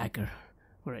place the dagger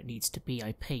where it needs to be.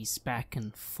 I pace back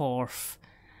and forth.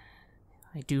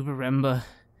 I do remember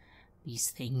these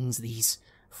things, these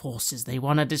forces. They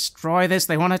want to destroy this.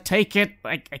 They want to take it.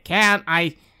 I can't.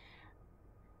 I'll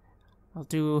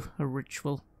do a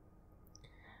ritual.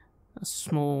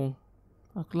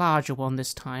 A larger one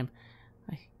this time.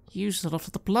 I used a lot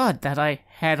of the blood that I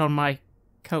had on my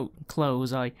coat and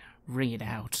clothes. I wring it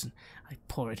out, and I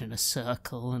pour it in a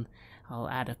circle, and I'll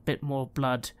add a bit more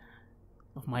blood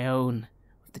of my own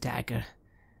with the dagger.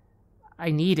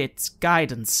 I need its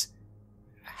guidance.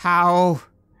 How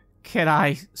can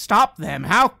I stop them?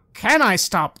 How can I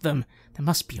stop them? There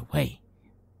must be a way.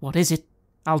 What is it?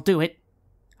 I'll do it.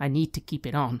 I need to keep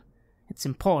it on. It's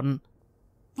important.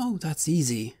 Oh, that's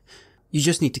easy. You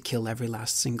just need to kill every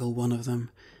last single one of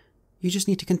them. You just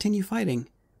need to continue fighting.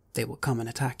 They will come and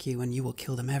attack you, and you will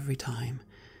kill them every time.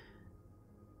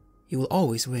 You will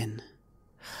always win.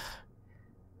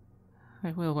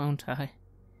 I will, won't I?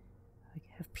 I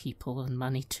have people and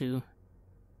money too.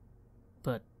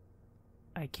 But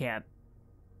I can't.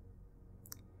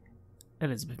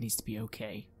 Elizabeth needs to be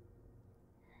okay.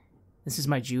 This is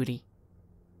my duty.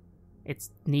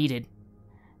 It's needed.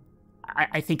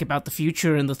 I think about the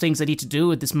future and the things I need to do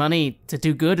with this money to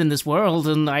do good in this world,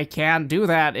 and I can't do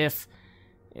that if...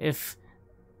 It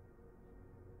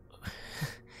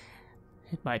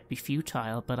might be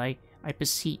futile, but I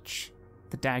beseech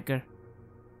the dagger.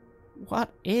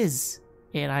 What is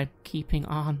it I'm keeping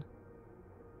on?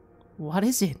 What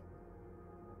is it?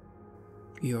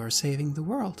 You are saving the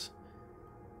world.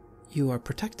 You are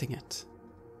protecting it.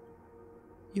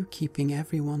 You're keeping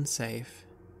everyone safe.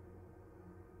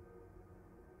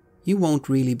 You won't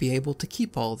really be able to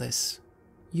keep all this.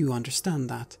 You understand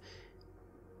that.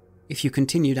 If you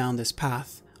continue down this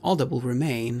path, all that will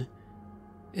remain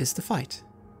is the fight.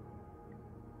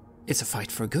 It's a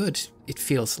fight for good, it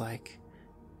feels like.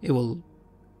 It will,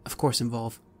 of course,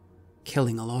 involve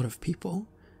killing a lot of people.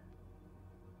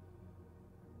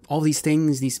 All these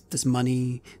things, this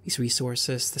money, these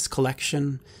resources, this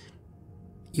collection,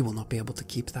 you will not be able to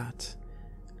keep that.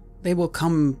 They will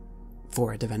come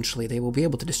for it eventually. They will be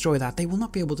able to destroy that. They will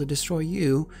not be able to destroy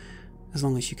you as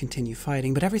long as you continue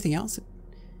fighting. But everything else,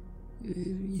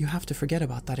 you have to forget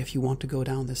about that if you want to go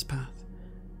down this path.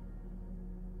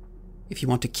 If you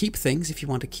want to keep things, if you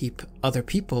want to keep other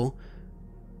people,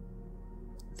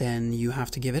 then you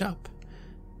have to give it up.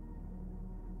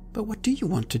 But what do you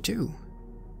want to do?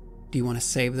 Do you want to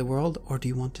save the world, or do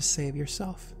you want to save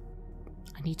yourself?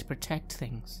 I need to protect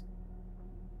things.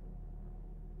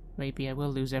 Maybe I will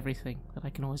lose everything, but I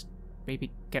can always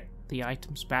maybe get the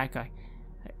items back.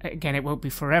 Again, it won't be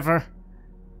forever,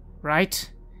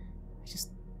 right? I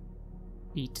just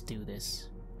need to do this,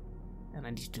 and I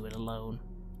need to do it alone.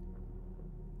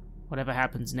 Whatever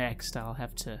happens next, I'll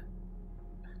have to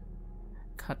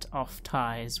cut off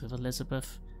ties with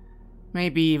Elizabeth.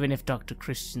 Maybe even if Dr.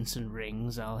 Christensen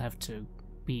rings, I'll have to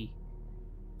be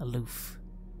aloof.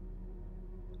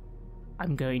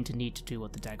 I'm going to need to do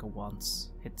what the dagger wants.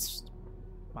 It's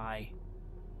my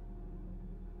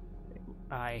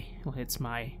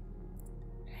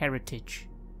heritage,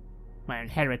 my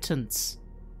inheritance.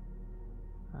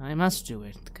 I must do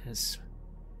it, because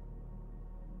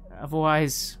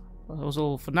otherwise, well, it was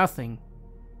all for nothing.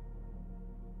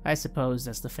 I suppose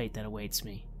that's the fate that awaits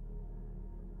me.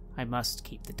 I must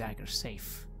keep the dagger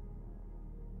safe.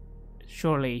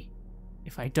 Surely,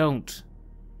 if I don't,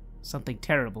 something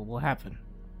terrible will happen.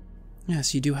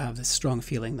 Yes, you do have this strong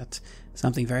feeling that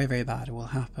something very, very bad will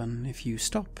happen if you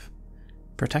stop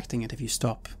protecting it, if you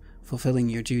stop fulfilling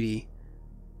your duty.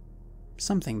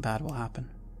 Something bad will happen.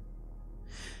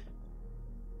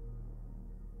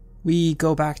 We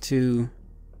go back to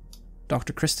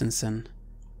Dr. Christensen.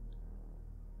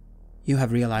 You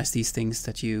have realized these things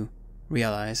that you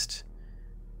realized.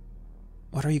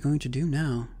 What are you going to do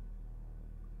now?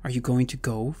 Are you going to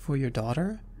go for your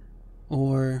daughter?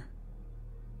 Or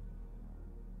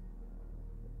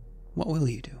what will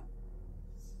you do?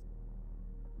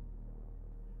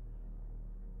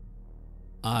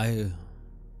 I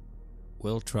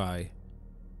will try.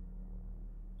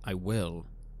 I will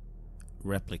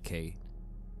replicate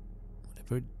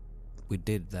whatever we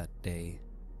did that day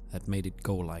that made it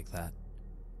go like that.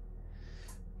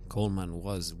 Coleman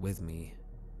was with me,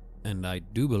 and I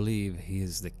do believe he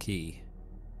is the key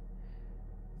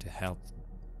to help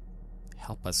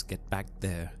us get back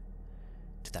there,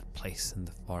 to that place in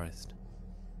the forest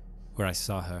where I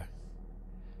saw her.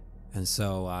 And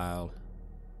so I'll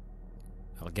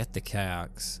get the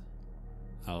kayaks,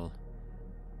 I'll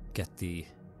get the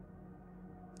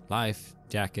life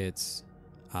jackets,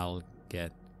 I'll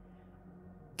get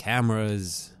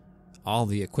cameras, all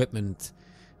the equipment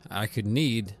I could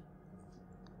need.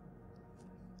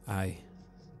 I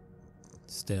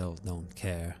still don't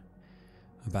care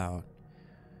about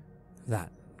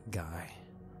that guy,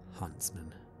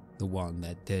 Huntsman, the one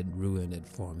that did ruin it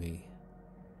for me.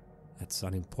 That's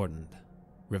unimportant.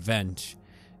 Revenge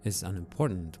is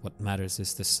unimportant. What matters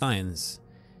is the science,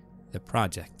 the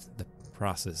project, the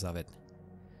process of it.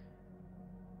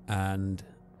 And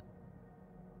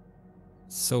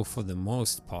so for the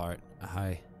most part,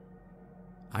 I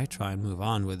try and move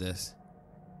on with this.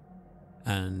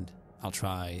 And I'll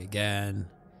try again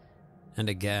and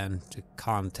again to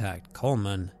contact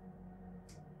Coleman,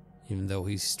 even though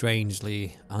he's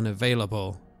strangely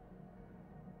unavailable,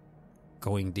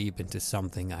 going deep into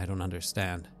something I don't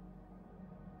understand.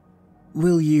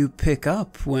 Will you pick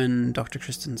up when Dr.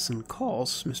 Christensen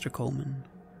calls, Mr. Coleman?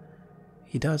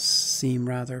 He does seem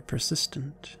rather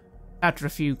persistent. After a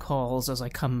few calls as I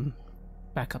come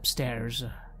back upstairs,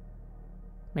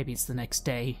 maybe it's the next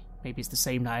day, maybe it's the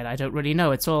same night, I don't really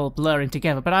know, it's all blurring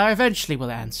together, but I eventually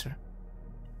will answer.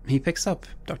 He picks up,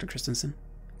 Dr. Christensen.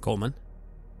 Coleman?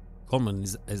 Coleman,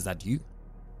 is that you?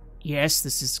 Yes,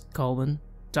 this is Coleman.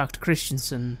 Dr.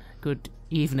 Christensen, good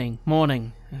evening,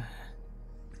 morning.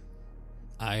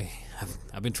 I've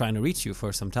been trying to reach you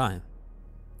for some time.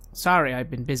 Sorry, I've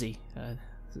been busy.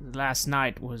 Last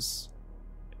night was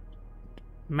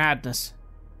madness.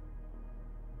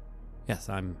 Yes,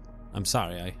 I'm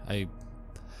sorry. I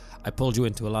pulled you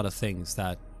into a lot of things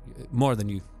that more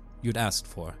than you'd asked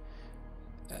for.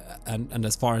 And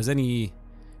as far as any,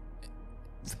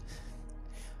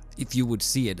 if you would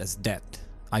see it as debt,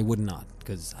 I would not,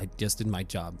 because I just did my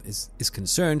job. Is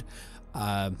concerned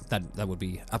that would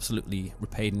be absolutely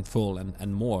repaid in full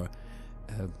and more.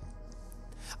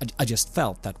 I just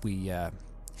felt that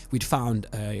we'd found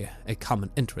a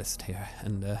common interest here,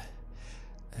 and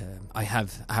I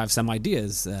have some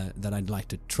ideas that I'd like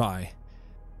to try.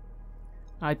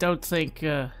 I don't think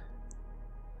it's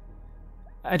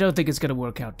gonna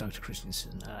work out, Dr.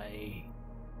 Christensen.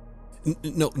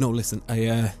 No, listen.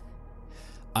 I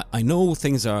know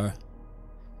things are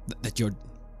that you're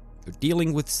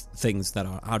dealing with things that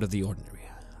are out of the ordinary,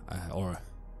 or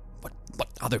what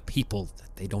other people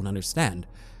that they don't understand.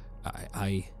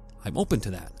 I'm open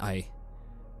to that. I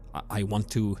want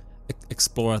to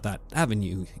explore that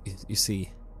avenue. You see,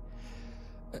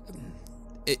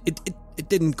 it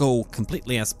didn't go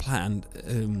completely as planned.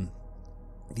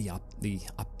 The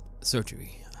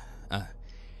surgery,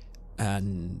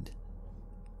 and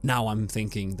now I'm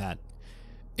thinking that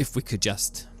if we could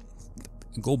just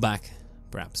go back,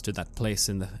 perhaps to that place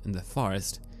in the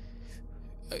forest.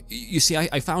 You see,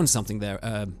 I found something there,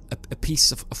 a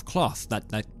piece of cloth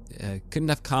that couldn't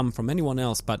have come from anyone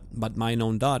else but mine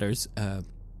own daughter's.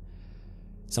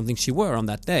 Something she wore on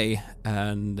that day,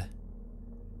 and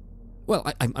well,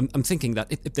 I'm thinking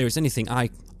that if there's anything I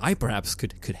perhaps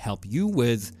could help you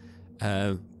with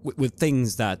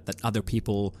things that other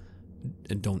people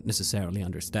don't necessarily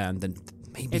understand, then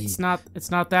maybe it's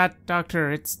not that,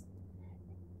 Doctor. It's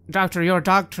Doctor. You're a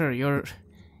doctor. You've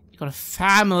got a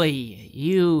family.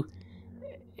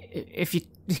 If you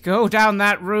go down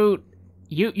that route,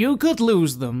 you could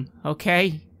lose them.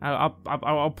 Okay,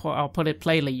 I'll put it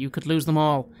plainly. You could lose them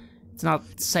all. It's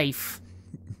not safe.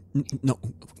 No,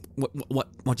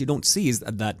 what you don't see is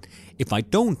that if I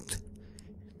don't,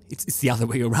 it's the other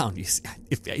way around. You see,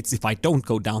 if I don't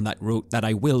go down that route, that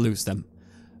I will lose them.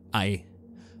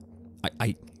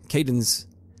 Caden's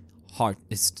heart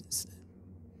is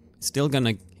still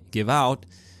gonna give out,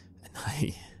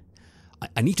 and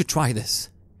I need to try this.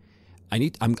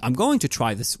 I'm going to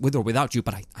try this with or without you,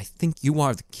 but I think you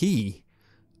are the key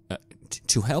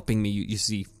to helping me. You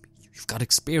see, you've got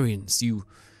experience.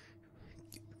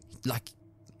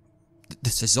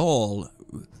 This is all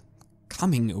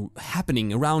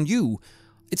happening around you.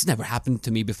 It's never happened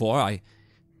to me before.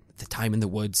 The time in the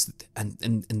woods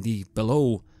and the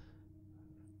below,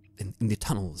 in the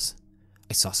tunnels,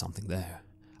 I saw something there.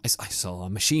 I saw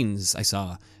machines. I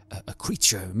saw a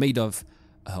creature made of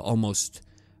almost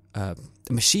a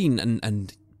machine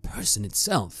and person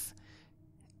itself.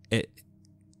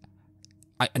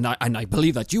 I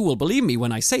believe that you will believe me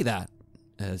when I say that.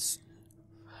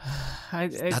 I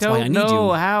don't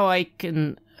know how I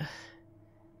can.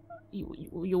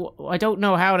 I don't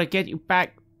know how to get you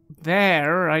back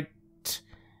there.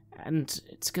 And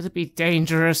it's gonna be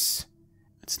dangerous.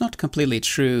 It's not completely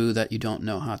true that you don't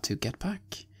know how to get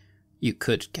back. You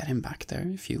could get him back there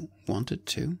if you wanted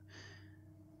to.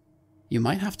 You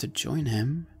might have to join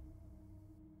him.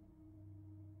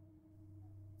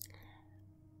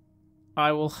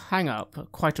 I will hang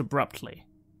up quite abruptly,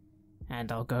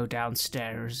 and I'll go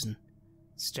downstairs and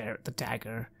stare at the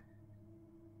dagger.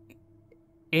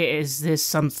 Is this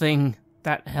something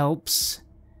that helps?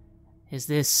 Is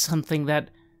this something that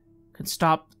can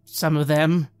stop some of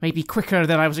them, maybe quicker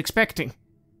than I was expecting?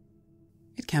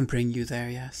 It can bring you there,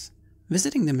 yes.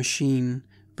 Visiting the machine,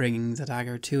 bringing the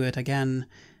dagger to it again,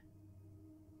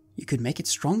 you could make it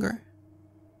stronger.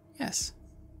 Yes.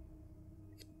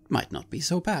 It might not be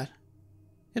so bad.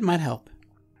 It might help.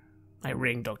 I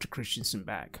ring Dr. Christensen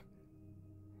back.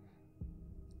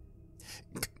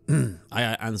 I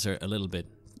answer a little bit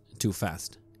too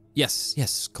fast.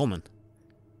 Yes, Coleman.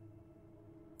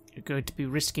 You're going to be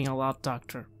risking a lot,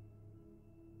 Doctor.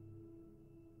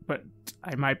 But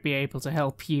I might be able to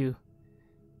help you.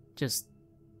 Just...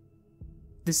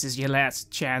 This is your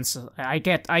last chance. I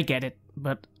get it,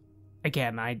 but...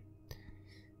 Again,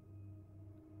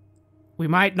 we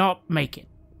might not make it.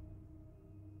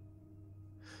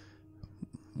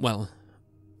 Well,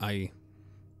 to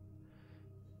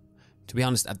be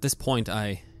honest, at this point,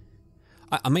 I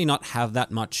may not have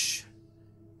that much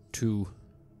to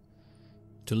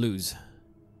lose.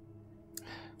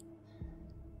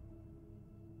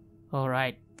 All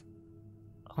right.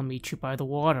 I'll meet you by the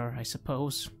water, I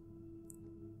suppose.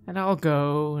 And I'll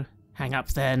go, hang up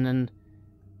then, and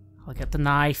I'll get the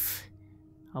knife.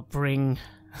 I'll bring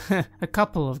a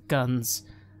couple of guns.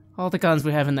 All the guns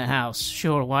we have in the house.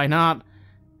 Sure, why not?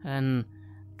 And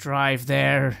drive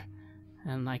there,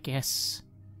 and I guess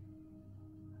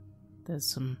there's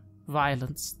some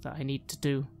violence that I need to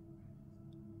do.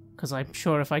 Because I'm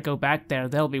sure if I go back there,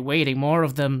 they'll be waiting, more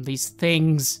of them, these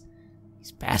things.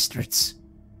 These bastards.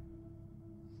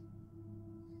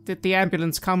 Did the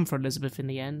ambulance come for Elizabeth in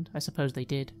the end? I suppose they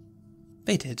did.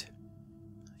 They did.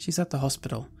 She's at the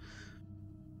hospital.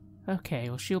 Okay,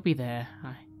 well, she'll be there.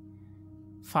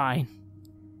 Fine.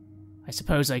 I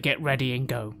suppose I get ready and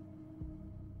go.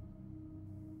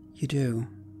 You do.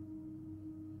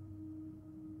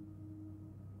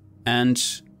 And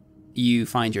you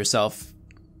find yourself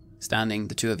standing,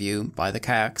 the two of you, by the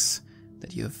kayaks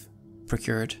that you've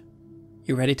procured.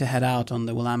 You're ready to head out on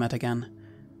the Willamette again.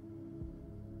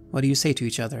 What do you say to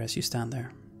each other as you stand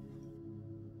there?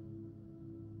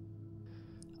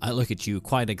 I look at you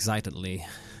quite excitedly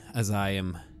as I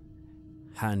am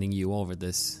handing you over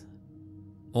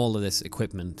all of this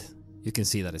equipment. You can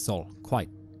see that it's all quite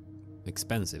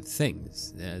expensive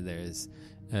things. There's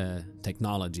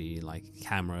technology like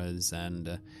cameras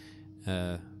and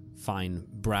fine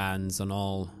brands on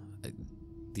all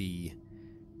the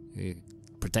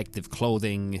protective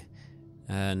clothing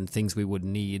and things we would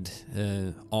need,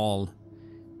 all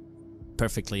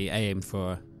perfectly aimed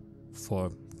for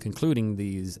concluding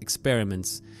these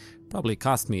experiments. Probably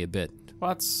cost me a bit.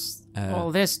 What's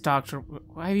all this, Doctor?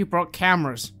 Why have you brought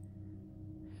cameras?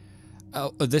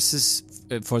 Oh, this is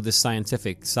for the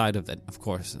scientific side of it, of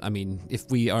course. I mean, if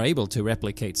we are able to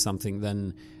replicate something,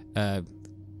 then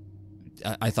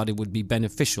I thought it would be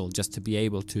beneficial just to be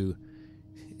able to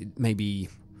maybe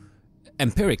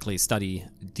empirically study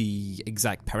the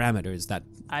exact parameters that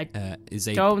is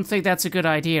able... Don't think that's a good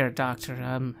idea,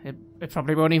 Doctor. It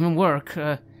probably won't even work.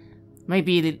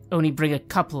 Maybe they only bring a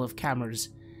couple of cameras.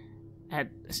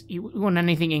 You want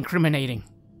anything incriminating?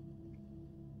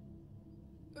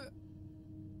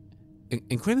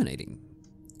 Incriminating?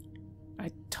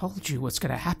 I told you what's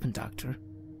gonna happen, Doctor.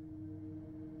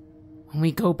 When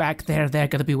we go back there, they're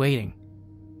gonna be waiting.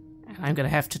 And I'm gonna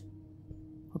have to...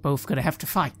 We're both gonna have to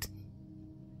fight.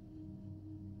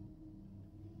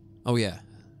 Oh, yeah.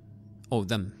 Oh,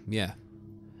 them, yeah.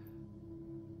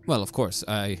 Well, of course,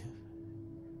 I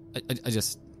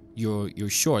just... You're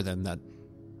sure, then, that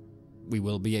we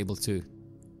will be able to...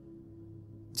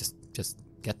 Just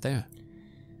get there?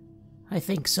 I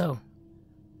think so.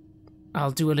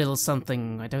 I'll do a little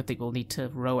something. I don't think we'll need to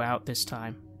row out this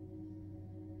time.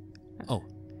 Oh.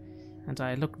 And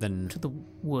I look then to the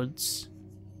woods,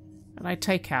 and I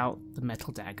take out the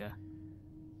metal dagger,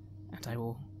 and I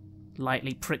will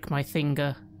lightly prick my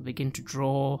finger, begin to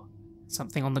draw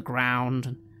something on the ground,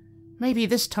 and maybe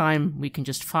this time we can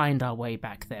just find our way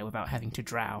back there without having to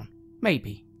drown.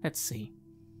 Maybe. Let's see.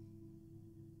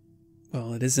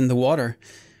 Well, it is in the water.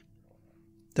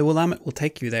 The Willamette will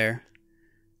take you there.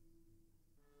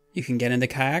 You can get in the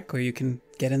kayak or you can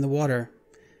get in the water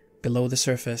below the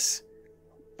surface.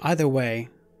 Either way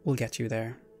will get you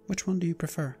there. Which one do you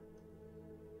prefer?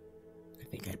 I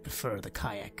think I'd prefer the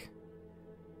kayak.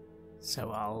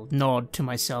 So I'll nod to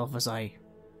myself as I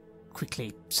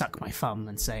quickly suck my thumb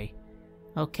and say,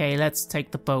 okay, let's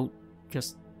take the boat.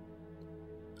 Just...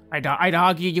 I'd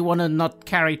argue you want to not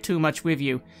carry too much with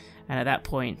you. And at that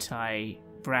point, I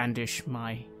brandish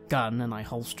my gun and I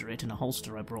holster it in a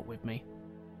holster I brought with me.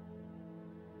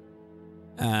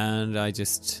 And I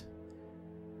just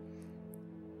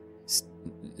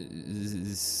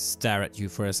stare at you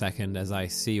for a second as I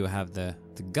see you have the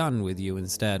gun with you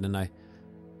instead, and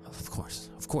of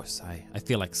course, I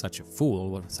feel like such a fool.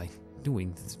 What was I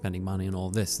doing, spending money on all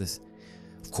this?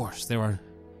 Of course, to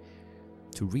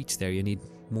reach there you need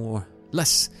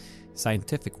less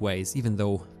scientific ways, even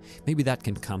though maybe that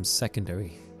can come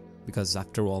secondary, because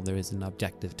after all there is an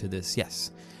objective to this.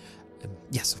 Yes.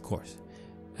 Yes, of course.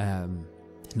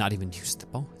 Not even use the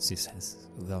bones, he says.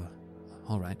 Though,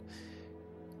 all right.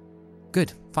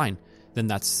 Good, fine. Then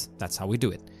that's how we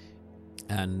do it.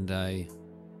 And I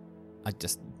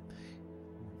just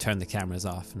turn the cameras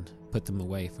off and put them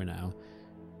away for now.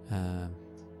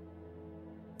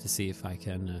 To see if I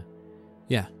can,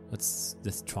 let's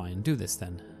try and do this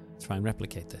then. Try and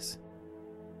replicate this.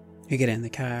 You get in the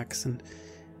kayaks and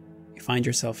you find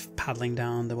yourself paddling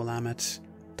down the Willamette,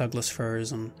 Douglas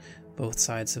firs on both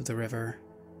sides of the river.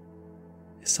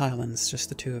 Silence, just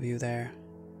the two of you there.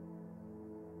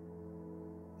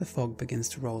 The fog begins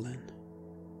to roll in.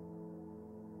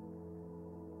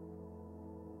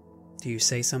 Do you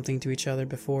say something to each other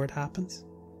before it happens?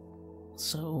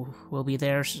 So, we'll be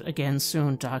there again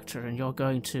soon, Doctor, and you're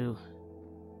going to...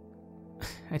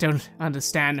 I don't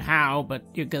understand how, but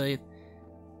you're going to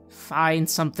find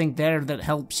something there that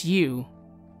helps you.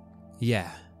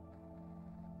 Yeah.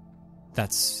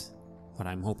 That's what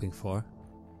I'm hoping for.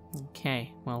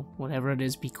 Okay, well, whatever it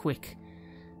is, be quick.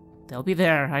 They'll be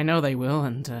there, I know they will,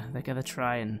 and they're gonna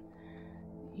try and...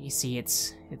 You see,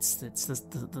 it's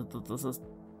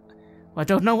I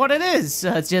don't know what it is.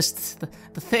 It's just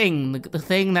the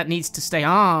thing that needs to stay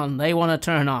on. They want to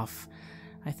turn off.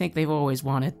 I think they've always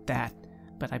wanted that,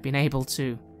 but I've been able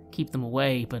to keep them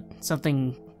away. But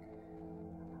something,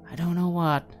 I don't know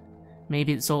what.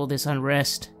 Maybe it's all this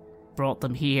unrest brought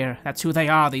them here. That's who they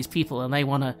are, these people, and they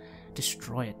want to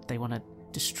destroy it. They want to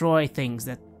destroy things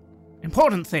that,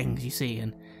 important things, you see,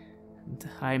 and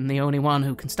I'm the only one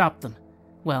who can stop them.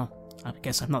 Well, I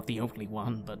guess I'm not the only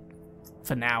one, but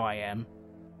for now I am.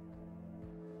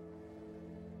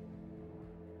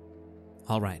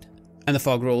 All right. And the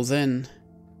fog rolls in,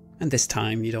 and this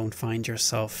time you don't find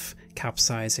yourself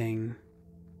capsizing.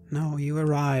 No, you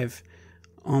arrive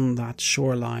on that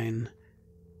shoreline.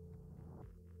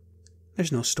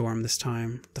 There's no storm this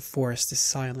time. The forest is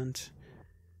silent.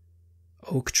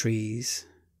 Oak trees.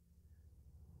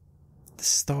 The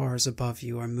stars above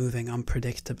you are moving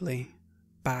unpredictably,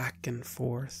 back and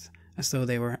forth, as though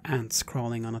they were ants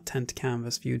crawling on a tent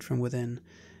canvas viewed from within.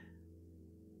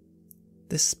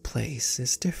 This place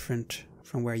is different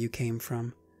from where you came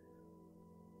from,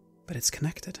 but it's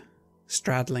connected,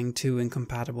 straddling two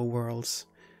incompatible worlds,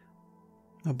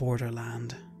 a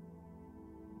borderland.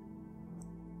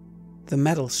 The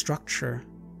metal structure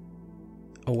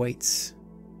awaits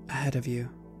ahead of you,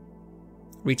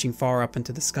 reaching far up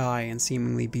into the sky and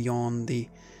seemingly beyond the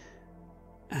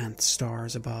ant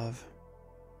stars above.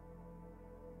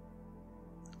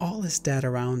 All is dead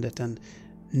around it, and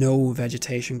no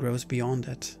vegetation grows beyond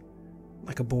it,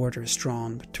 like a border is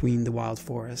drawn between the wild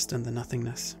forest and the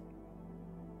nothingness.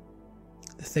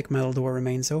 The thick metal door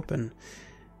remains open,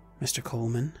 Mr.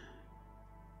 Coleman.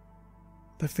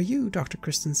 But for you, Dr.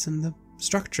 Christensen, the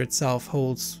structure itself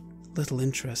holds little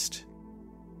interest.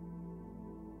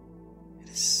 It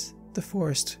is the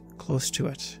forest close to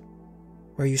it,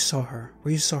 where you saw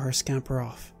her scamper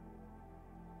off.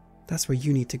 That's where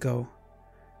you need to go.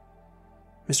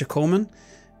 Mr. Coleman,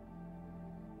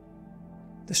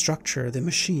 the structure, the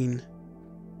machine,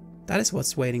 that is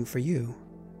what's waiting for you.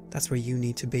 That's where you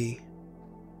need to be.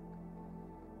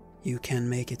 You can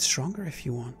make it stronger if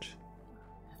you want.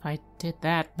 If I did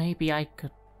that, maybe I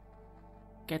could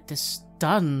get this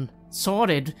done,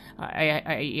 sorted.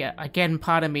 I again,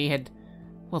 part of me had...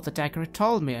 Well, the dagger had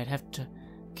told me I'd have to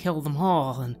kill them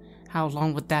all, and how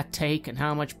long would that take, and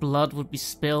how much blood would be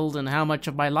spilled, and how much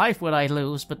of my life would I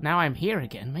lose? But now I'm here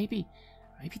again. Maybe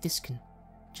this can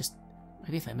just...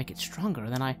 Maybe if I make it stronger,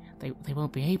 then they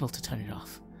won't be able to turn it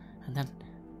off.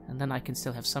 And then I can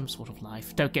still have some sort of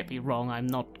life. Don't get me wrong, I'm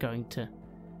not going to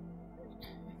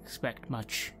expect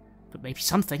much, but maybe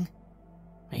something.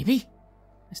 Maybe?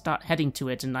 I start heading to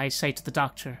it, and I say to the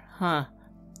doctor, I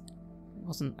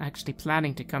wasn't actually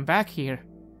planning to come back here.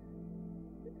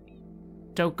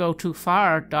 Don't go too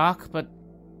far, Doc, but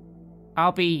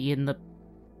I'll be in the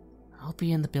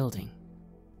building.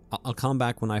 I'll come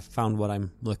back when I've found what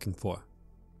I'm looking for.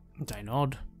 And I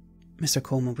nod. Mr.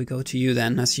 Coleman, we go to you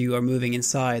then, as you are moving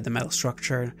inside the metal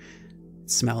structure.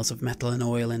 It smells of metal and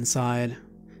oil inside.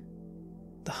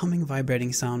 The humming,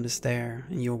 vibrating sound is there,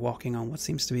 and you're walking on what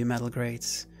seems to be metal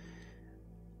grates.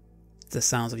 The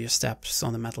sounds of your steps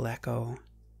on the metal echo.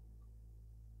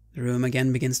 The room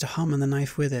again begins to hum, and the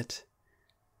knife with it.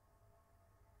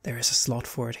 There is a slot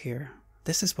for it here.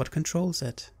 This is what controls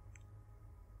it.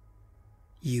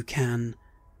 You can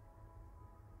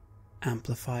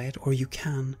amplify it, or you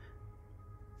can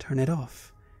turn it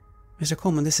off. Mr.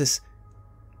 Coleman, this is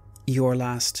your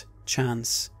last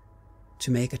chance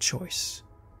to make a choice.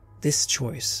 This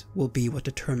choice will be what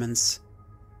determines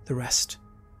the rest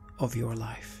of your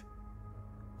life.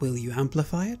 Will you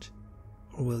amplify it,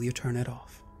 or will you turn it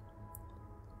off?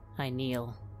 I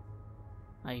kneel.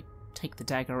 I take the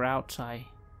dagger out. I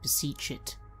beseech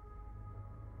it.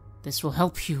 This will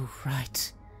help you,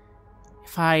 right?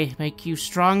 If I make you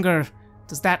stronger,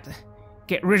 does that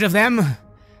get rid of them?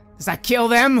 Does that kill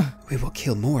them? We will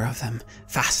kill more of them,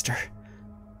 faster,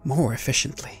 more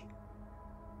efficiently.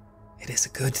 It is a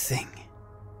good thing.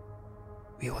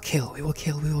 We will kill, we will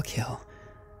kill, we will kill.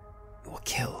 We will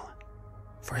kill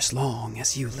for as long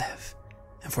as you live,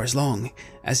 and for as long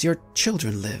as your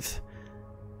children live,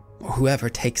 or whoever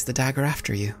takes the dagger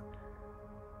after you.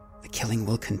 The killing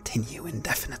will continue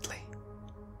indefinitely.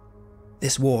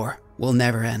 This war will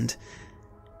never end.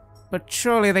 But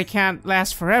surely they can't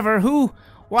last forever.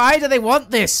 Why do they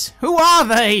want this? Who are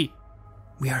they?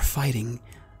 We are fighting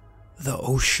the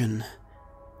ocean.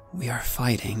 We are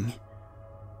fighting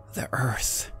the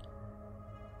earth.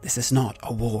 This is not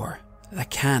a war that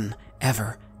can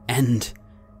ever end.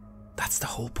 That's the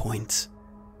whole point.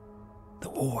 The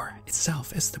war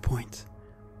itself is the point.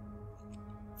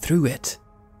 Through it,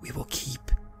 we will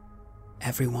keep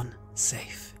everyone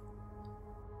safe.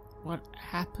 What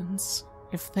happens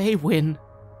if they win?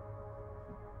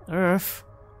 Earth,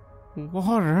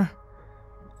 water.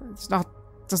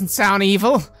 Doesn't sound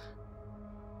evil.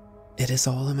 It is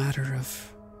all a matter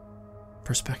of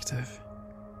perspective.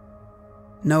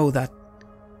 Know that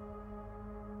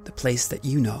the place that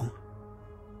you know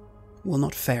will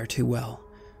not fare too well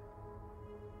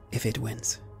if it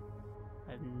wins.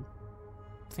 I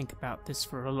think about this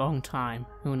for a long time.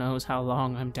 Who knows how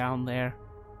long I'm down there.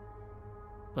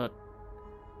 But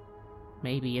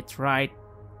maybe it's right.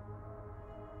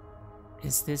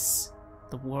 Is this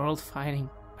the world fighting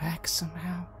back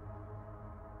somehow?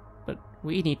 But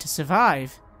we need to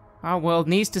survive. Our world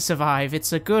needs to survive.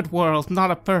 It's a good world,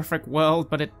 not a perfect world,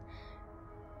 but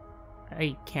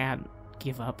I can't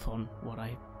give up on what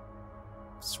I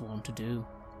sworn to do.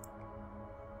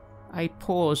 I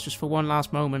pause just for one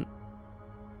last moment.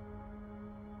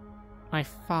 My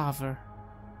father,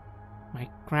 my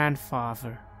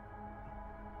grandfather,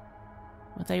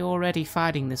 were they already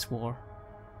fighting this war?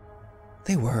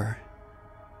 They were.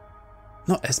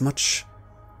 Not as much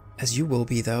as you will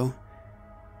be, though.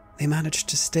 They managed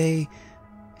to stay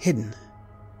hidden.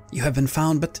 You have been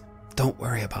found, but don't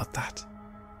worry about that.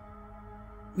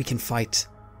 We can fight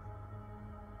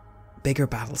bigger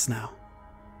battles now.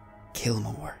 Kill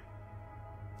more.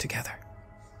 Together.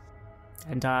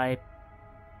 And I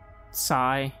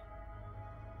sigh.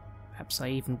 Perhaps I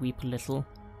even weep a little.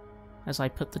 As I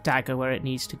put the dagger where it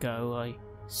needs to go, I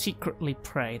secretly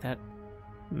pray that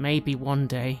maybe one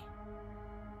day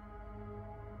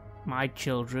my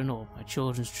children, or my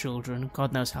children's children,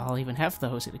 God knows how I'll even have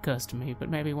those, it occurs to me, but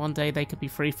maybe one day they could be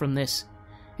free from this.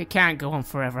 It can't go on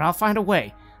forever. I'll find a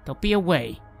way. There'll be a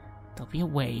way. There'll be a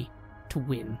way to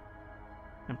win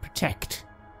and protect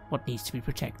what needs to be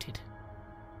protected.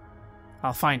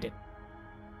 I'll find it.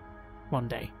 One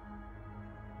day.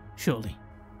 Surely.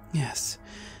 Yes.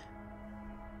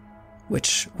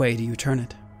 Which way do you turn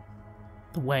it?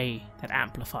 The way that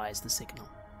amplifies the signal.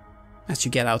 As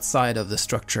you get outside of the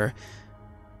structure,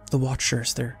 the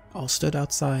watchers, they're all stood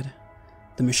outside.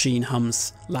 The machine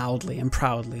hums loudly and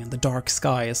proudly, and the dark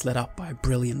sky is lit up by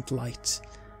brilliant light.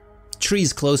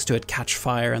 Trees close to it catch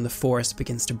fire, and the forest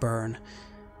begins to burn.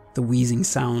 The wheezing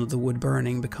sound of the wood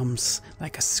burning becomes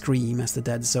like a scream as the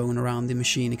dead zone around the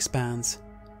machine expands.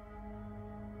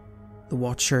 The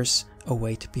watchers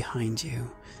await behind you,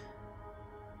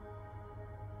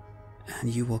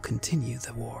 and you will continue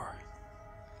the war,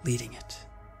 leading it.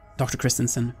 Dr.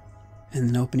 Christensen, in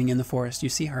an opening in the forest, you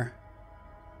see her.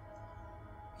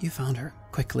 You found her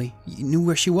quickly. You knew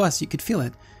where she was. You could feel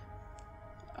it.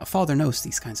 A father knows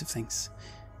these kinds of things.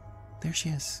 There she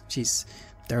is. She's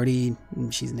dirty,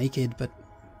 she's naked, but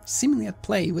seemingly at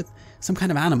play with some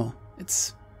kind of animal.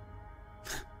 It's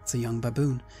a young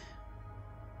baboon.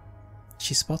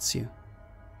 She spots you.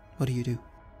 What do you do?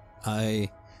 I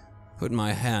put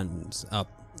my hands up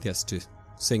just to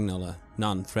signal a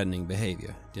non-threatening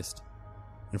behavior, just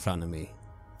in front of me.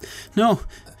 No.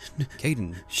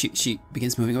 Caden. She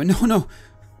begins moving away. No.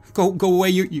 Go away.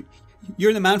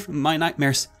 You're the man from my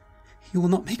nightmares. You will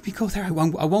not make me go there. I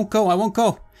won't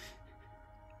go.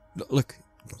 Look,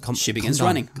 she begins calm down,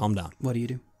 running. Calm down. What do you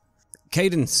do?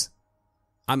 Cadence,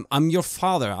 I'm your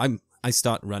father. I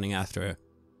start running after her.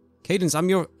 Cadence, I'm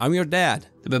your dad.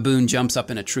 The baboon jumps up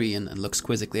in a tree and looks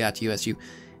quizzically at you as you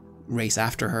race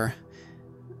after her.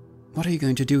 What are you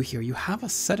going to do here? You have a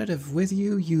sedative with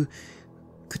you. You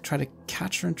could try to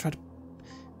catch her and try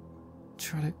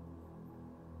to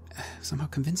somehow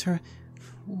convince her.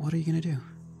 What are you gonna do?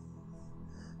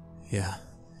 Yeah,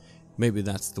 maybe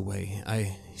that's the way.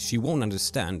 She won't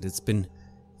understand. It's been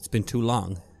too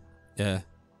long.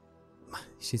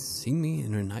 She's seen me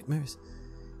in her nightmares.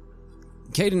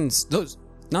 Cadence,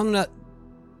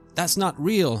 that's not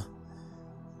real.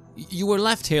 You were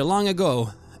left here long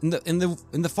ago in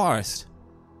the forest.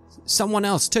 Someone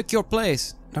else took your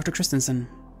place. Dr. Christensen,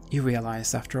 you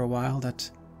realize after a while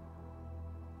that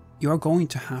you're going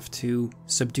to have to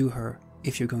subdue her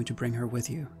if you're going to bring her with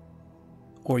you.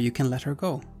 Or you can let her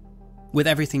go, with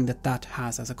everything that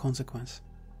has as a consequence.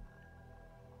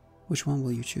 Which one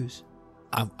will you choose?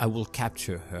 I will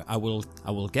capture her. I will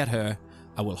get her.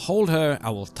 I will hold her.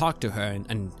 I will talk to her,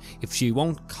 and if she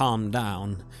won't calm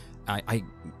down, I'll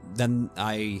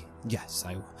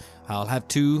have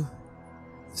to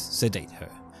sedate her.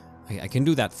 I can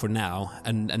do that for now,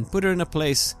 and put her in a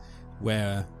place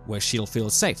where she'll feel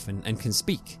safe and can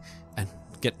speak and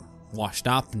get washed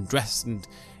up and dressed and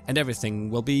everything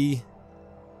will be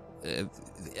a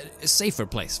safer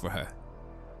place for her.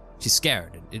 She's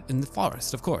scared in the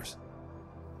forest, of course.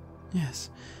 Yes.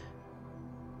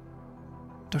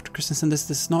 Dr. Christensen, this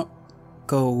does not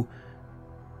go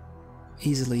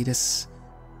easily.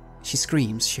 She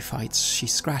screams, she fights, she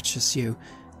scratches you.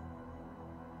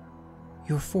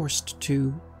 You're forced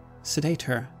to sedate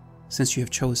her since you have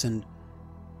chosen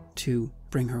to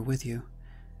bring her with you.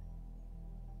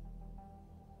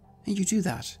 And you do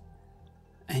that.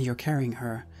 And you're carrying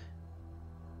her.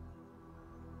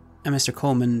 And Mr.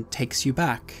 Coleman takes you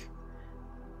back.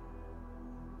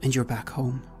 And you're back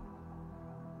home.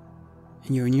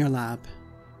 And you're in your lab.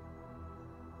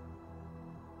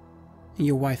 And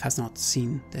your wife has not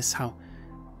seen this. How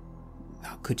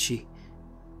could she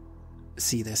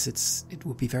see this? It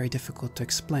would be very difficult to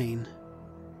explain.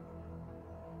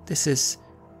 This is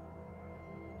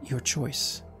your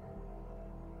choice.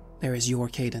 There is your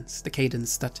cadence, the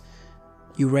cadence that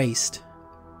you raised.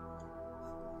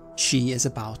 She is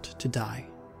about to die.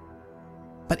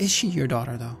 But is she your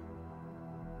daughter, though?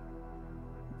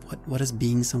 What does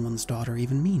being someone's daughter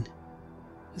even mean?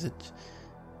 Is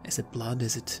it blood?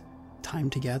 Is it time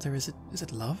together? Is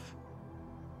it love?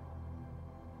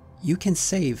 You can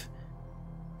save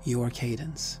your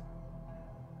cadence.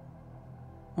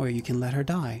 Or you can let her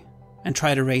die and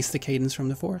try to raise the cadence from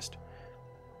the forest.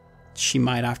 She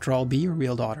might, after all, be your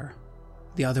real daughter,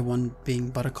 the other one being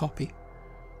but a copy.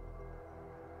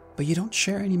 But you don't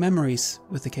share any memories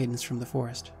with the cadence from the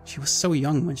forest. She was so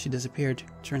young when she disappeared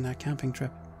during that camping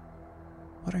trip.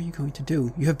 What are you going to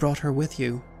do? You have brought her with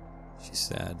you. She's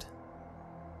sad.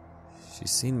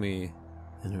 She's seen me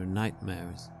in her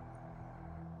nightmares.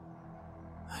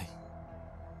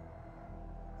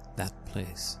 That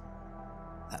place.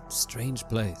 That strange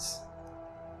place.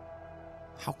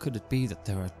 How could it be that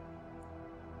there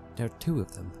are two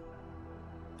of them?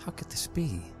 How could this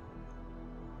be?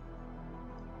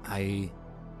 I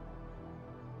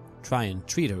try and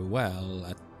treat her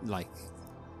well, like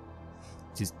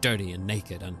she's dirty and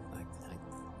naked, and I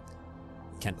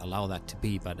can't allow that to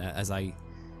be, but as I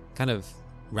kind of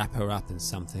wrap her up in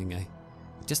something, I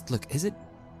just look, is it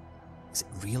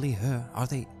really her? Are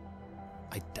they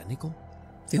identical?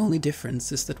 The only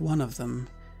difference is that one of them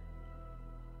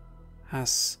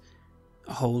has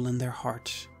a hole in their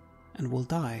heart and will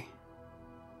die.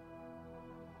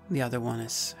 The other one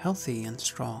is healthy and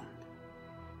strong.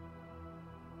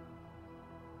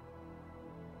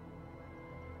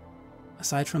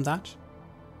 Aside from that,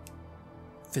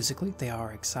 physically they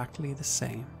are exactly the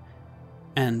same.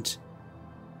 And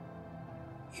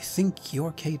you think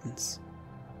your cadence,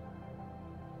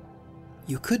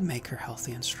 you could make her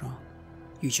healthy and strong.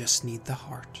 You just need the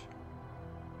heart.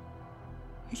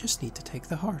 You just need to take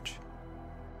the heart.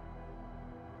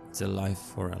 It's a life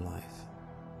for a life.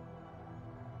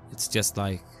 It's just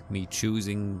like me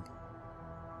choosing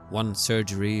one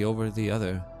surgery over the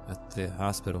other at the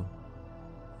hospital.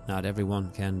 Not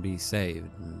everyone can be saved,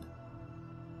 and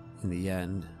in the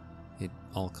end, it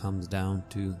all comes down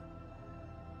to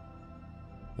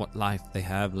what life they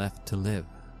have left to live,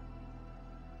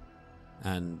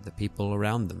 and the people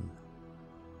around them.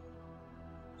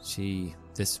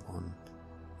 This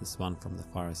one from the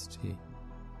forest,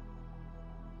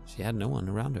 she had no one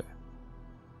around her.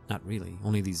 Not really.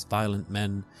 Only these violent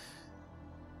men.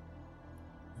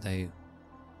 They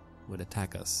would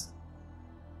attack us.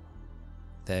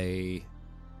 She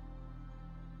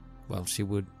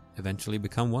would eventually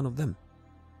become one of them.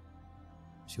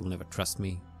 She will never trust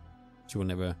me. She will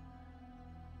never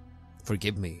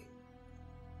forgive me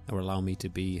or allow me to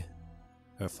be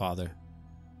her father.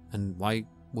 And why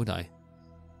would I?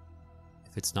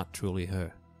 If it's not truly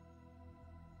her,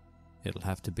 it'll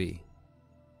have to be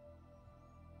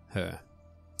her.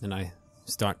 And I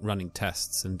start running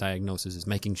tests and diagnoses,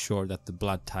 making sure that the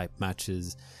blood type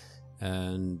matches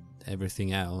and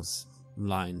everything else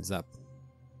lines up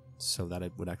so that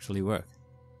it would actually work.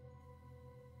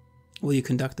 Will you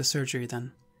conduct the surgery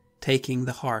then? Taking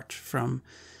the heart from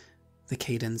the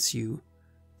cadence you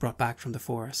brought back from the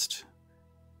forest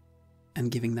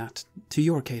and giving that to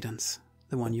your cadence,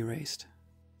 the one you raised.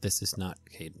 This is not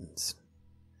cadence.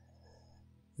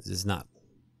 This is not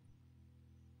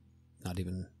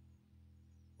even,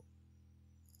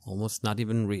 almost not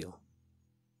even real.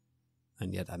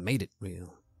 And yet I made it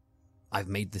real. I've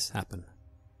made this happen.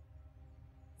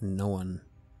 And no one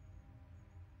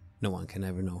can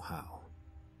ever know how.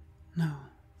 No,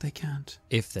 they can't.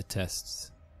 If the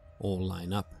tests all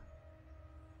line up,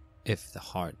 if the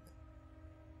heart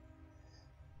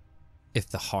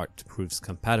proves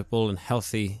compatible and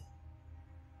healthy,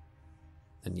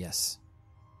 then yes,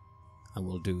 I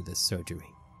will do this surgery.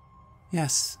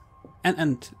 Yes,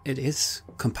 and it is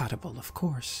compatible, of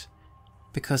course,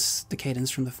 because the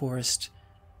cadence from the forest,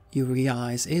 you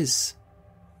realize, is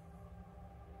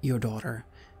your daughter,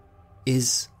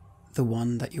 is the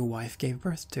one that your wife gave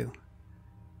birth to.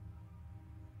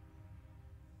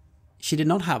 She did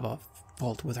not have a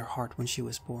fault with her heart when she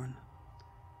was born.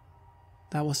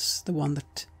 That was the one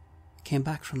that came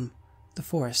back from the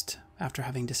forest after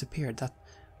having disappeared. That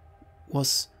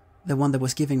was the one that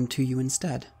was given to you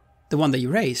instead. The one that you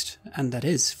raised, and that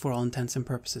is, for all intents and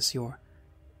purposes, your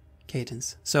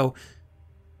cadence. So,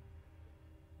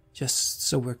 just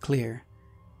so we're clear,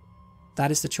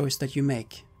 that is the choice that you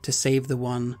make, to save the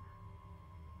one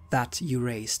that you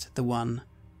raised, the one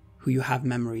who you have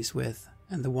memories with,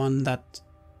 and the one that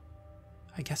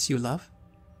I guess you love?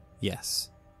 Yes,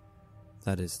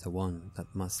 that is the one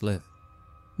that must live.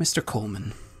 Mr.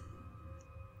 Coleman,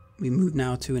 we move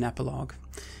now to an epilogue.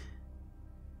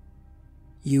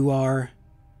 You are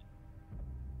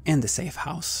in the safe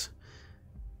house,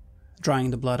 drying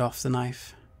the blood off the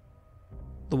knife.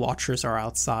 The watchers are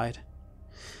outside.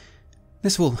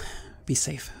 This will be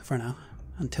safe for now,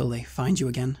 until they find you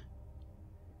again.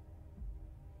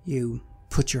 You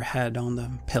put your head on the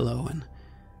pillow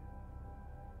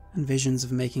and visions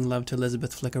of making love to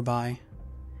Elizabeth flicker by.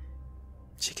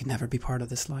 She can never be part of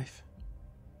this life.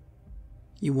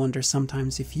 You wonder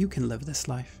sometimes if you can live this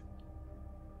life.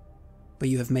 But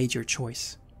you have made your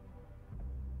choice.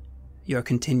 You are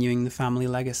continuing the family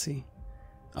legacy,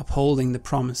 upholding the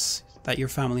promise that your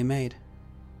family made.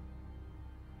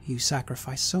 You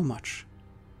sacrifice so much.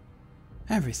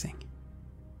 Everything.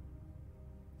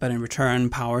 But in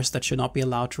return, powers that should not be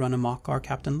allowed to run amok are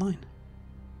kept in line.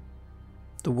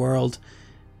 The world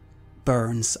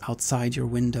burns outside your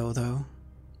window, though,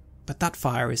 but that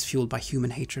fire is fueled by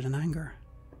human hatred and anger.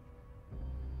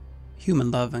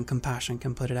 Human love and compassion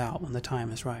can put it out when the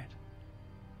time is right.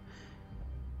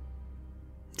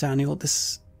 Daniel,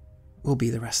 this will be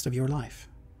the rest of your life.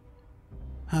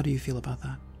 How do you feel about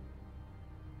that?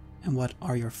 And what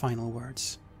are your final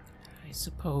words? I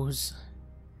suppose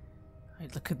I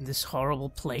look at this horrible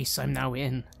place I'm now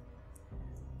in.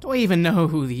 Do I even know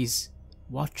who these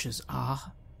watchers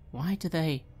are? Why do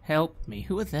they help me?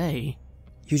 Who are they?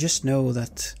 You just know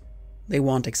that they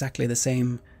want exactly the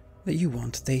same that you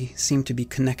want. They seem to be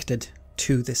connected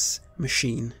to this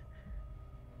machine.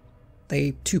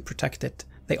 They too protect it.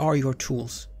 They are your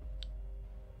tools.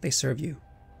 They serve you.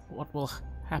 What will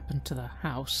happen to the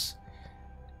house?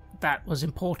 That was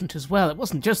important as well. It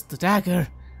wasn't just the dagger.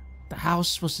 The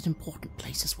house was an important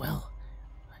place as well.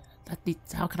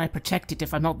 How can I protect it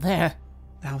if I'm not there?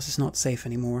 The house is not safe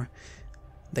anymore.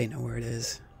 They know where it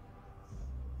is.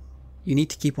 You need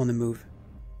to keep on the move.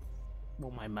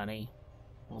 All my money.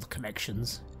 All the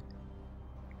connections.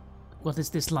 What is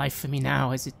this life for me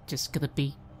now? Is it just gonna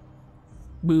be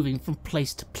moving from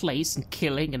place to place and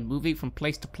killing and moving from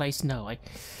place to place? No, I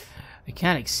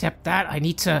can't accept that. I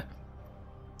need to...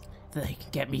 They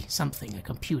can get me something, a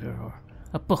computer or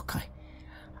a book.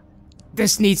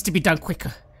 This needs to be done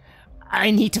quicker.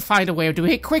 I need to find a way of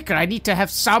doing it quicker. I need to have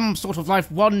some sort of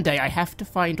life one day. I have to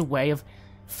find a way of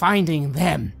finding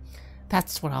them.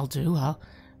 That's what I'll do.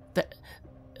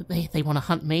 They want to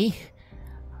hunt me.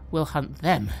 We'll hunt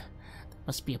them. There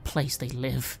must be a place they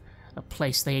live, a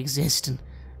place they exist, and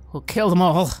we'll kill them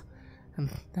all. And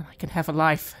then I can have a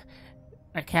life.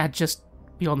 I can't just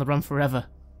be on the run forever.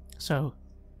 So,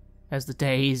 as the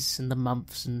days and the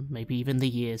months and maybe even the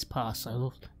years pass, I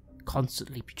will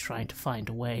constantly be trying to find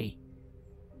a way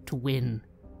to win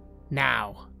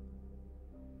now.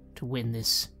 To win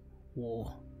this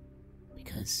war.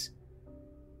 Because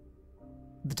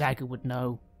the dagger would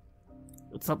know.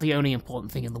 It's not the only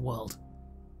important thing in the world.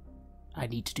 I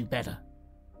need to do better.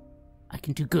 I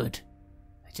can do good.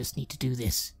 I just need to do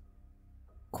this.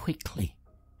 Quickly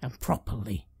and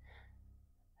properly.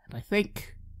 And I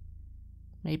think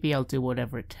maybe I'll do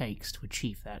whatever it takes to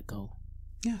achieve that goal.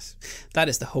 Yes, that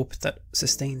is the hope that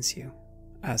sustains you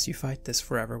as you fight this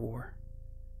forever war.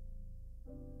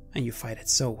 And you fight it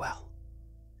so well.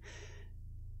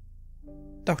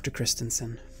 Dr.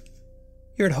 Christensen,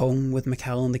 you're at home with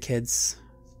Mikkel and the kids.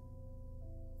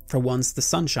 For once, the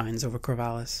sun shines over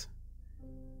Corvallis.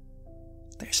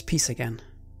 There's peace again.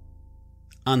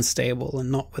 Unstable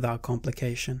and not without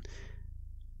complication.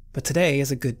 But today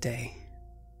is a good day.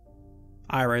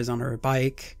 Ira is on her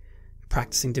bike,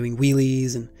 practicing doing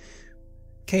wheelies, and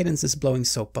Cadence is blowing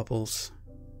soap bubbles.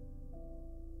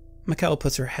 Mikkel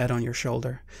puts her head on your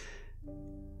shoulder.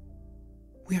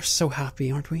 We are so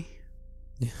happy, aren't we?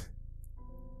 Yeah.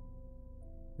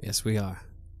 Yes, we are.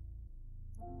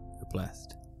 We're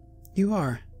blessed. You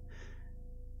are.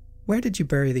 Where did you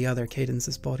bury the other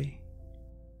Cadence's body?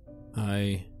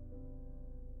 I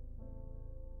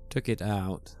took it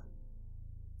out.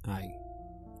 I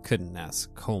couldn't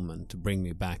ask Coleman to bring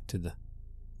me back to the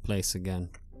place again.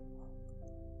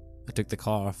 I took the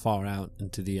car far out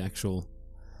into the actual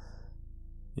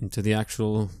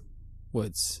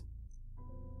woods.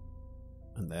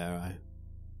 And there I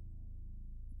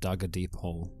dug a deep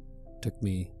hole. Took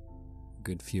me a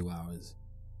good few hours.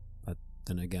 But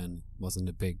then again, it wasn't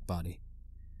a big body.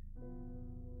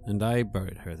 And I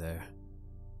buried her there.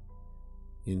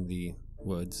 In the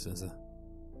woods as a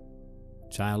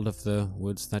child of the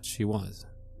woods that she was.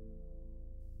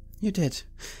 You did.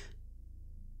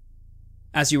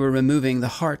 As you were removing the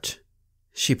heart,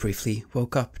 she briefly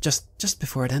woke up. Just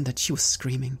before it ended, she was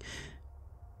screaming.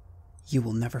 You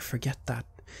will never forget that.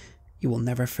 You will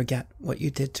never forget what you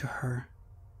did to her,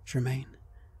 Germaine.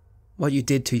 What you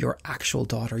did to your actual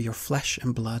daughter, your flesh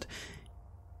and blood.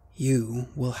 You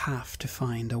will have to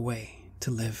find a way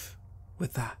to live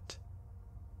with that.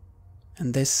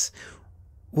 And this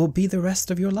will be the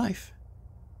rest of your life.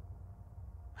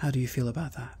 How do you feel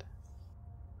about that?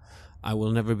 I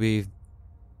will never be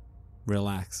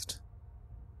relaxed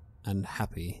and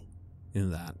happy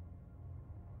in that.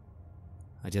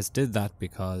 I just did that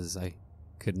because I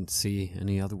couldn't see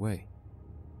any other way.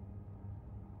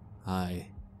 Well,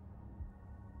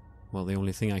 the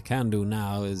only thing I can do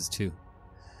now is to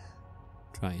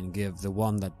try and give the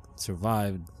one that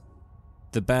survived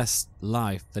the best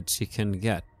life that she can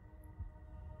get.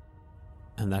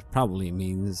 And that probably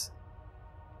means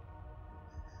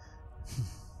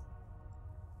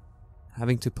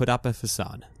having to put up a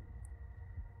facade,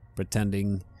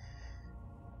 pretending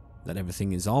that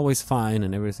everything is always fine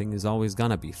and everything is always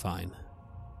gonna be fine.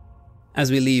 As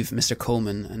we leave Mr.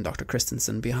 Coleman and Dr.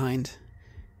 Christensen behind,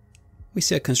 we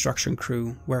see a construction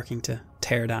crew working to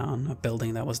tear down a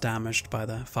building that was damaged by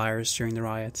the fires during the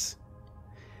riots.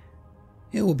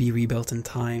 It will be rebuilt in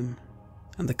time,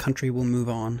 and the country will move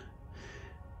on.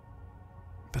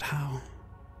 But how?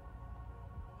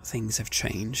 Things have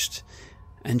changed,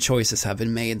 and choices have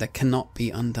been made that cannot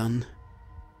be undone.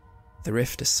 The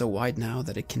rift is so wide now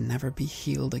that it can never be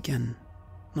healed again.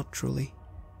 Not truly.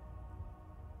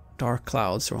 Dark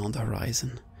clouds are on the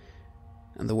horizon,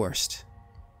 and the worst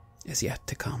is yet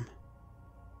to come.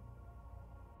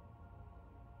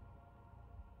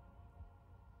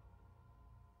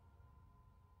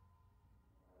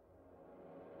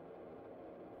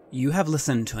 You have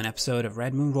listened to an episode of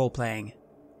Red Moon Roleplaying,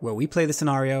 where we play the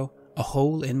scenario A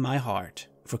Hole in My Heart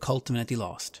for KULT Divinity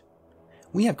Lost.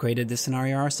 We have created this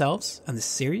scenario ourselves, and this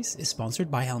series is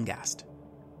sponsored by Helmgast.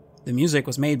 The music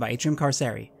was made by Atrium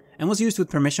Carceri, and was used with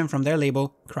permission from their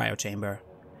label, Cryochamber.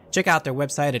 Check out their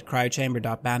website at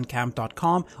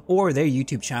cryochamber.bandcamp.com or their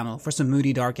YouTube channel for some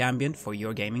moody dark ambient for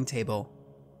your gaming table.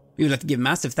 We would like to give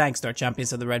massive thanks to our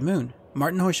champions of the Red Moon,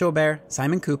 Martin Heuschober,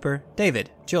 Simon Cooper, David,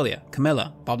 Julia,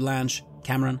 Camilla, Bob Lange,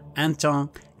 Cameron, Antxon,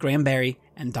 Graham Barey,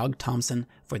 and Doug Thomson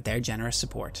for their generous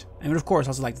support. And we would of course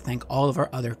also like to thank all of our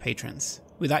other patrons.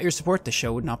 Without your support, the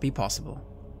show would not be possible.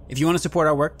 If you want to support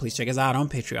our work, please check us out on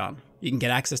Patreon. You can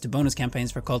get access to bonus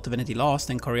campaigns for KULT Divinity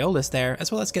Lost and Coriolis there,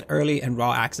 as well as get early and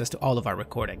raw access to all of our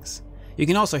recordings. You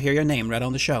can also hear your name read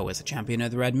on the show as a champion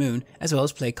of the Red Moon, as well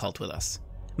as play KULT with us.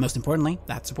 Most importantly,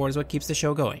 that support is what keeps the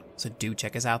show going, so do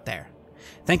check us out there.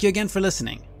 Thank you again for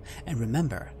listening, and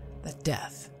remember that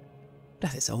death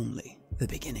is only the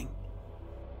beginning.